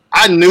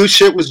 I knew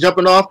shit was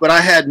jumping off, but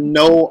I had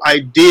no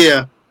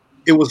idea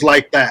it was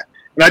like that.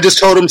 And I just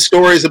told them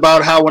stories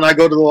about how when I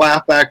go to the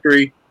Laugh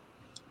Factory,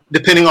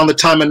 depending on the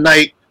time of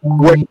night,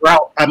 what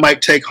route I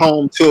might take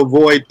home to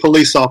avoid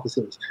police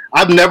officers.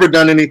 I've never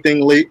done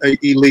anything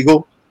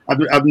illegal.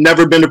 I've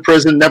never been to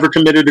prison, never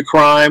committed a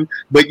crime,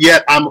 but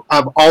yet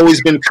I've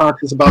always been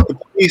conscious about the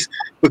police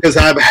because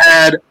I've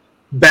had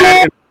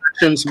bad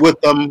interactions with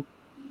them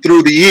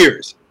through the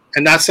years.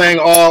 And not saying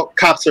all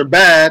cops are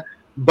bad,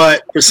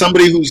 but for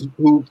somebody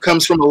who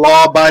comes from a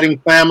law-abiding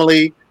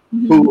family,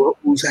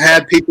 who's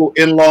had people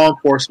in law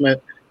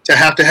enforcement, to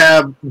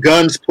have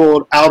guns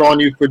pulled out on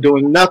you for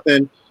doing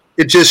nothing,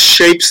 it just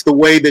shapes the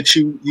way that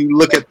you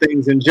look at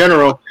things in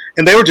general.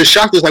 And they were just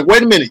shocked. It's like,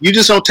 wait a minute, you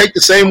just don't take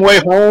the same way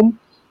home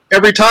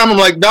every time? I'm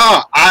like,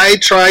 nah, I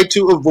try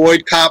to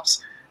avoid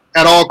cops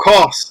at all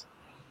costs.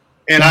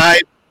 And I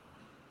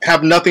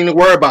have nothing to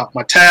worry about.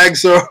 My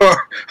tags are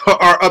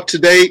up to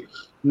date,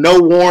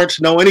 no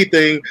warrants, no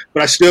anything,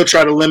 but I still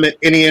try to limit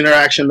any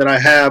interaction that I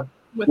have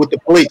with the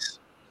police,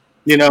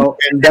 and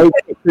they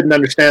couldn't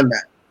understand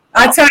that.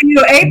 I tell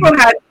you, April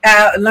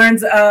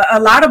learns a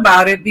lot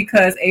about it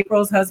because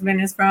April's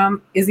husband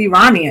is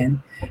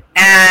Iranian,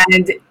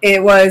 and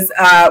it was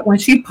when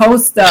she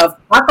posts stuff.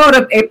 I go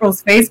to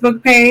April's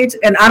Facebook page,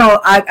 and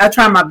I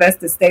try my best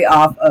to stay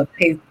off of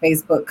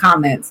Facebook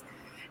comments,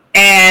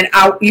 and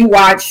you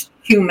watch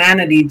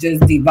humanity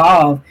just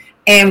devolve,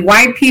 and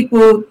white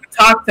people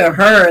talk to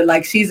her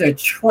like she's a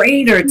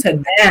traitor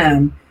to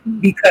them,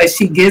 because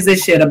she gives a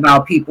shit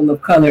about people of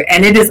color.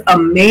 And it is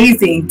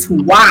amazing to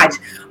watch.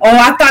 Oh,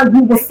 I thought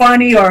you were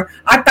funny, or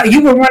I thought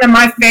you were one of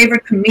my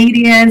favorite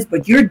comedians,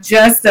 but you're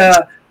just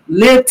a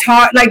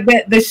libtard. Like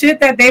the shit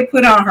that they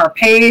put on her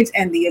page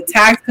and the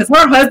attacks, because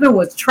her husband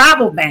was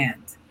travel banned.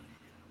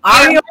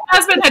 My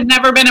husband had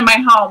never been in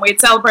my home. We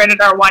had celebrated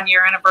our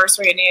 1-year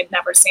anniversary and he had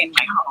never seen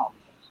my home.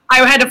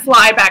 I had to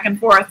fly back and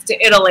forth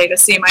to Italy to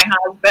see my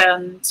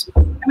husband.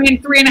 I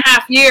mean,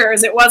 3.5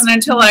 years. It wasn't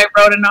until I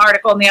wrote an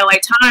article in the LA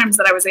Times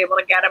that I was able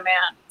to get him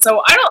in.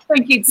 So I don't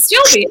think he'd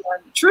still be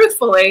in,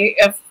 truthfully,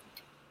 if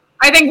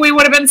I think we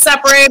would have been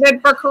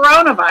separated for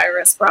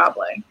coronavirus,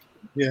 probably.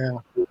 Yeah.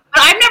 But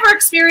I've never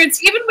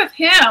experienced, even with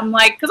him,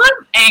 like, because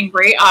I'm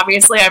angry,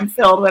 obviously, I'm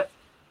filled with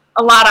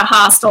a lot of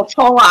hostile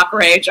Pollock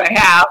rage I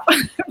have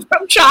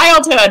from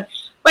childhood.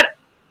 But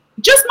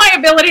just my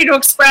ability to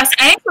express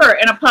anger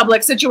in a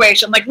public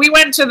situation. Like, we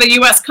went to the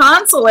U.S.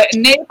 consulate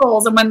in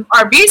Naples, and when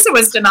our visa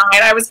was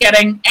denied, I was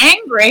getting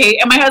angry.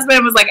 And my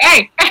husband was like,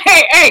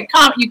 hey,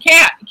 calm, you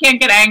can't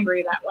get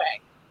angry that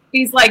way.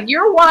 He's like,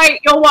 you're white,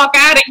 you'll walk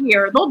out of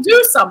here. They'll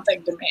do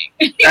something to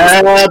me.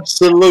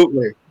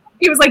 Absolutely.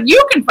 He was like,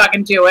 you can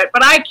fucking do it,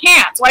 but I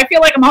can't. So I feel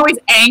like I'm always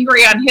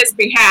angry on his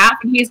behalf,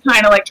 and he's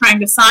kind of like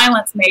trying to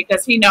silence me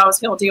because he knows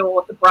he'll deal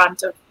with the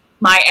brunt of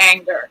my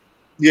anger.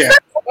 Yeah.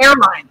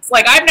 Airlines.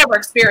 Like, I've never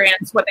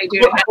experienced what they do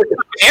to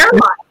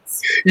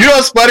airlines. You know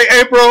what's funny,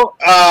 April?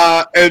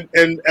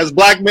 And as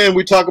black men,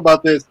 we talk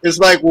about this. It's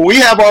like when we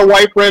have our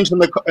white friends in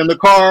the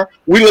car,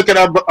 we look at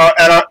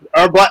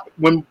our black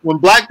when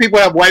black people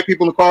have white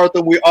people in the car with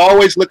them, we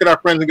always look at our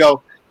friends and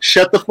go,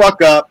 "Shut the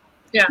fuck up.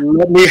 Yeah.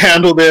 Let me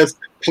handle this.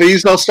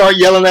 Please don't start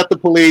yelling at the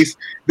police.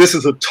 This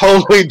is a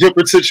totally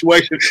different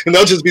situation." And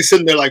they'll just be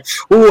sitting there like,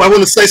 "Ooh, I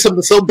want to say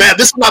something so bad.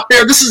 This is not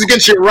fair. This is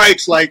against your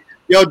rights." Like,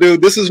 yo,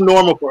 dude, this is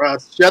normal for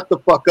us. Shut the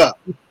fuck up.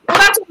 Well,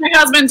 that's what my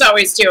husband's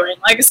always doing.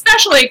 Like,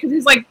 especially because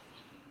he's like,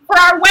 for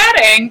our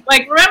wedding,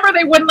 like, remember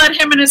they wouldn't let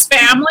him and his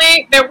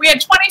family? That we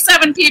had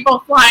 27 people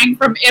flying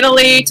from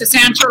Italy to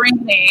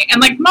Santorini,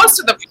 and like most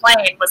of the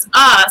plane was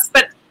us,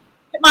 but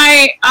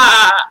my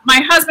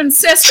husband's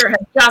sister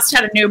had just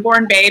had a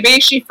newborn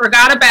baby. She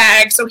forgot a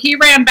bag, so he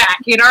ran back.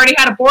 He had already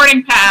had a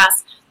boarding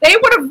pass. They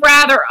would have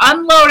rather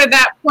unloaded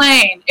that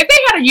plane if they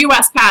had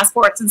U.S.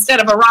 passports instead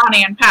of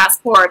Iranian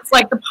passports.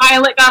 Like, the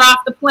pilot got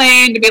off the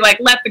plane to be like,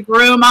 let the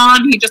groom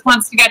on. He just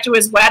wants to get to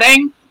his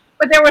wedding.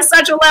 But there was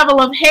such a level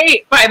of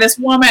hate by this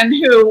woman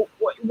who,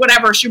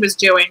 whatever she was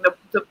doing,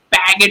 the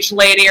baggage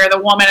lady or the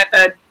woman at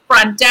the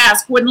front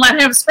desk wouldn't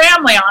let his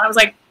family on. I was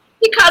like,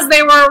 because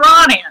they were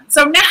Iranian.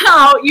 So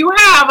now you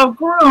have a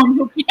groom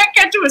who can't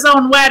get to his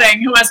own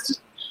wedding, who has to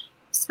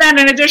spend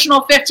an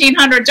additional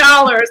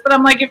 $1,500. But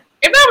I'm like,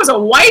 if that was a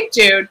white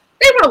dude,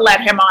 they would have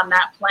let him on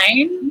that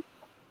plane.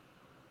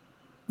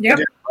 Yep.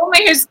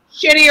 Only his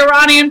shitty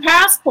Iranian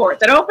passport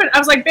that opened. I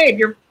was like, babe,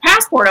 your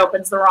passport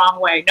opens the wrong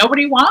way.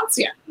 Nobody wants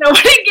you.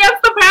 Nobody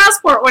gets the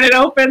passport when it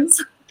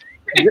opens.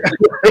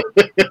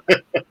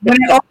 When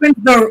it opens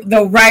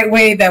the right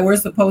way that we're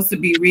supposed to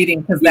be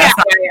reading, because that's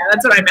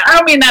that's what I meant. I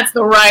don't mean that's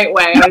the right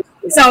way.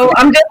 So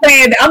I'm just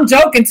saying, I'm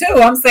joking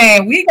too. I'm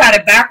saying we got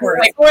it backwards.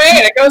 Like, wait,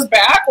 it goes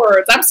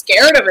backwards. I'm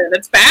scared of it.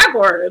 It's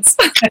backwards.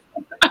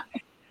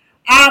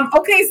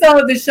 Okay,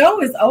 so the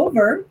show is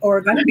over,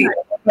 or going to be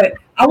over, but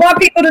I want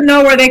people to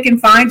know where they can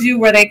find you,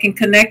 where they can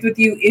connect with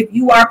you. If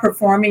you are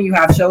performing, you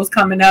have shows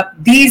coming up.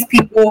 These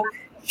people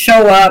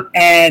show up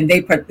and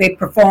they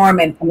perform,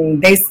 and I mean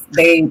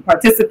they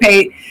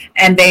participate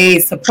and they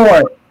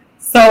support.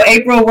 So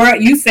April,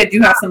 you said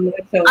you have some live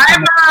shows.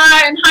 I'm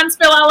in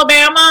Huntsville,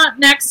 Alabama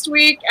next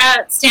week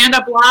at Stand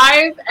Up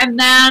Live, and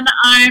then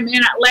I'm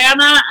in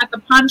Atlanta at the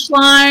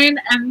Punchline,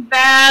 and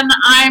then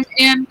I'm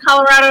in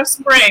Colorado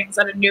Springs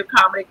at a new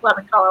comedy club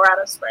in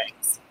Colorado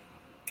Springs.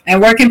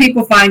 And where can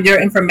people find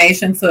your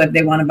information so if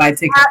they want to buy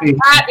tickets for you?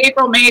 At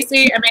April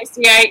Macie,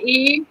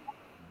 MACIE.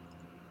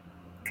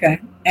 Okay.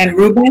 And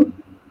Ruben?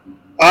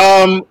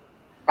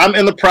 I'm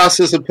in the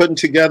process of putting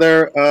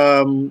together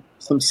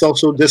some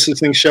social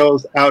distancing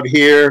shows out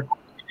here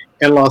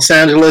in Los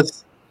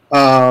Angeles.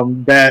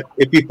 That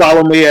if you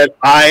follow me at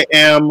I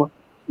am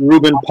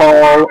Ruben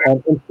Paul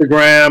on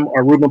Instagram,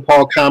 or Ruben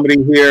Paul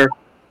Comedy here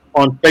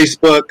on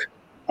Facebook,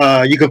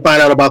 you can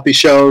find out about these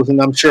shows,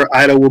 and I'm sure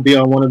Ida will be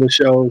on one of the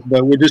shows.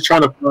 But we're just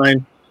trying to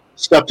find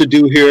stuff to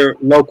do here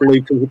locally,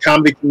 because the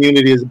comedy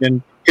community has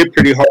been hit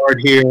pretty hard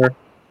here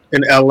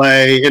in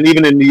LA and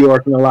even in New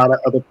York and a lot of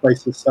other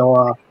places. So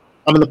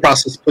I'm in the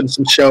process of putting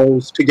some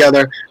shows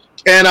together.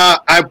 And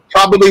I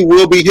probably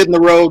will be hitting the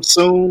road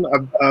soon.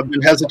 I've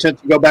been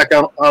hesitant to go back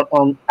out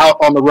on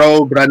the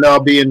road, but I know I'll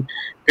be in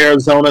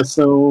Arizona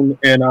soon,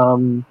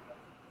 and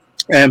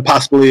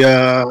possibly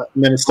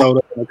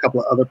Minnesota and a couple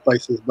of other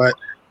places. But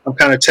I'm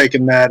kind of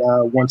taking that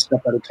one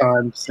step at a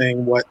time,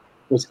 seeing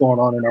what's going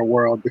on in our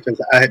world, because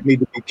I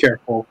need to be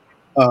careful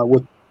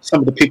with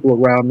some of the people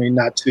around me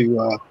not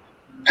to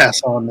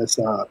pass on this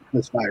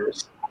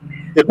virus.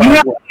 You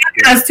have a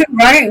podcast too,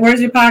 right?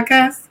 Where's your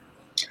podcast?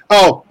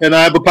 Oh, and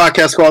I have a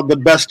podcast called The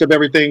Best of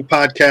Everything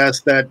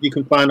Podcast that you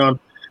can find on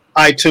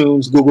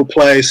iTunes, Google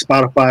Play,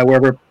 Spotify,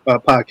 wherever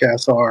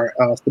podcasts are.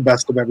 It's The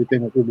Best of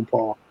Everything with Ruben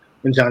Paul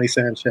and Johnny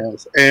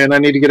Sanchez. And I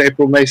need to get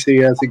April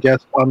Macie as a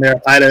guest on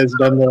there. Ida has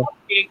done the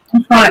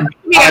fun.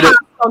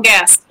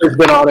 Guest. Has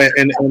been on it,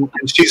 and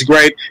she's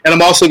great. And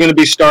I'm also going to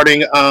be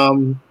starting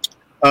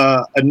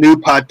a new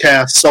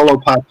podcast, solo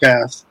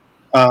podcast,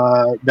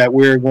 that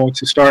we're going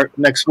to start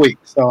next week.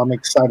 So I'm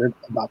excited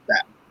about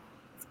that.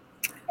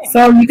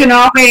 So you can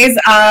always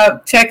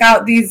check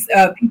out these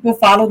people,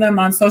 follow them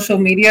on social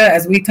media.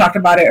 As we talked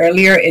about it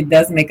earlier, it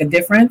does make a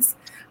difference.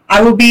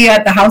 I will be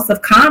at the House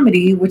of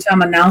Comedy, which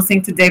I'm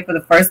announcing today for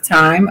the first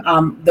time,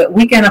 the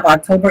weekend of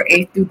October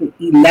 8th through the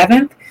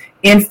 11th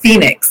in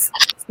Phoenix.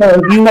 So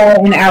if you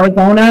are in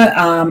Arizona,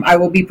 I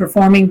will be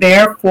performing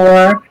there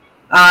for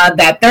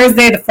that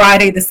Thursday, the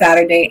Friday, the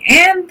Saturday,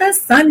 and the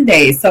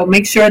Sunday. So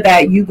make sure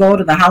that you go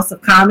to the House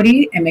of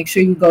Comedy and make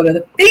sure you go to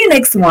the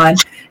Phoenix one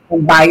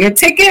and buy your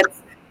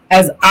tickets,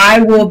 as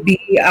I will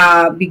be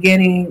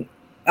beginning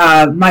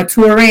my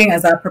touring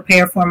as I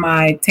prepare for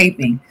my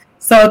taping.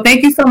 So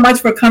thank you so much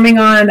for coming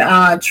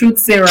on Truth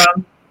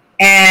Serum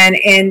and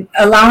in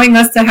allowing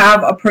us to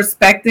have a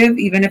perspective,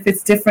 even if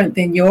it's different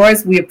than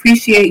yours. We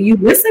appreciate you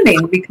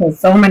listening, because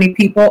so many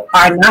people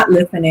are not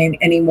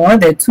listening anymore.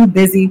 They're too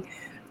busy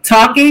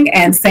talking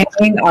and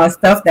saying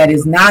stuff that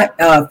is not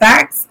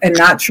facts and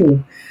not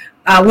true.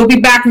 We'll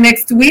be back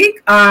next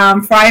week,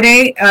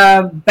 Friday,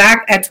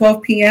 back at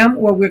 12 p.m.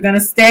 where we're going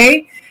to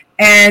stay.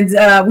 And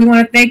we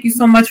want to thank you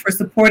so much for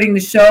supporting the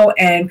show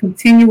and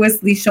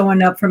continuously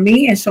showing up for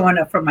me and showing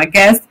up for my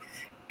guests.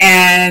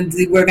 And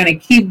we're going to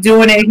keep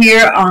doing it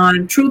here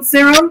on Truth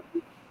Serum,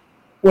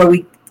 where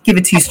we give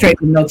it to you straight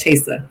with no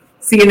chaser.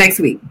 See you next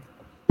week.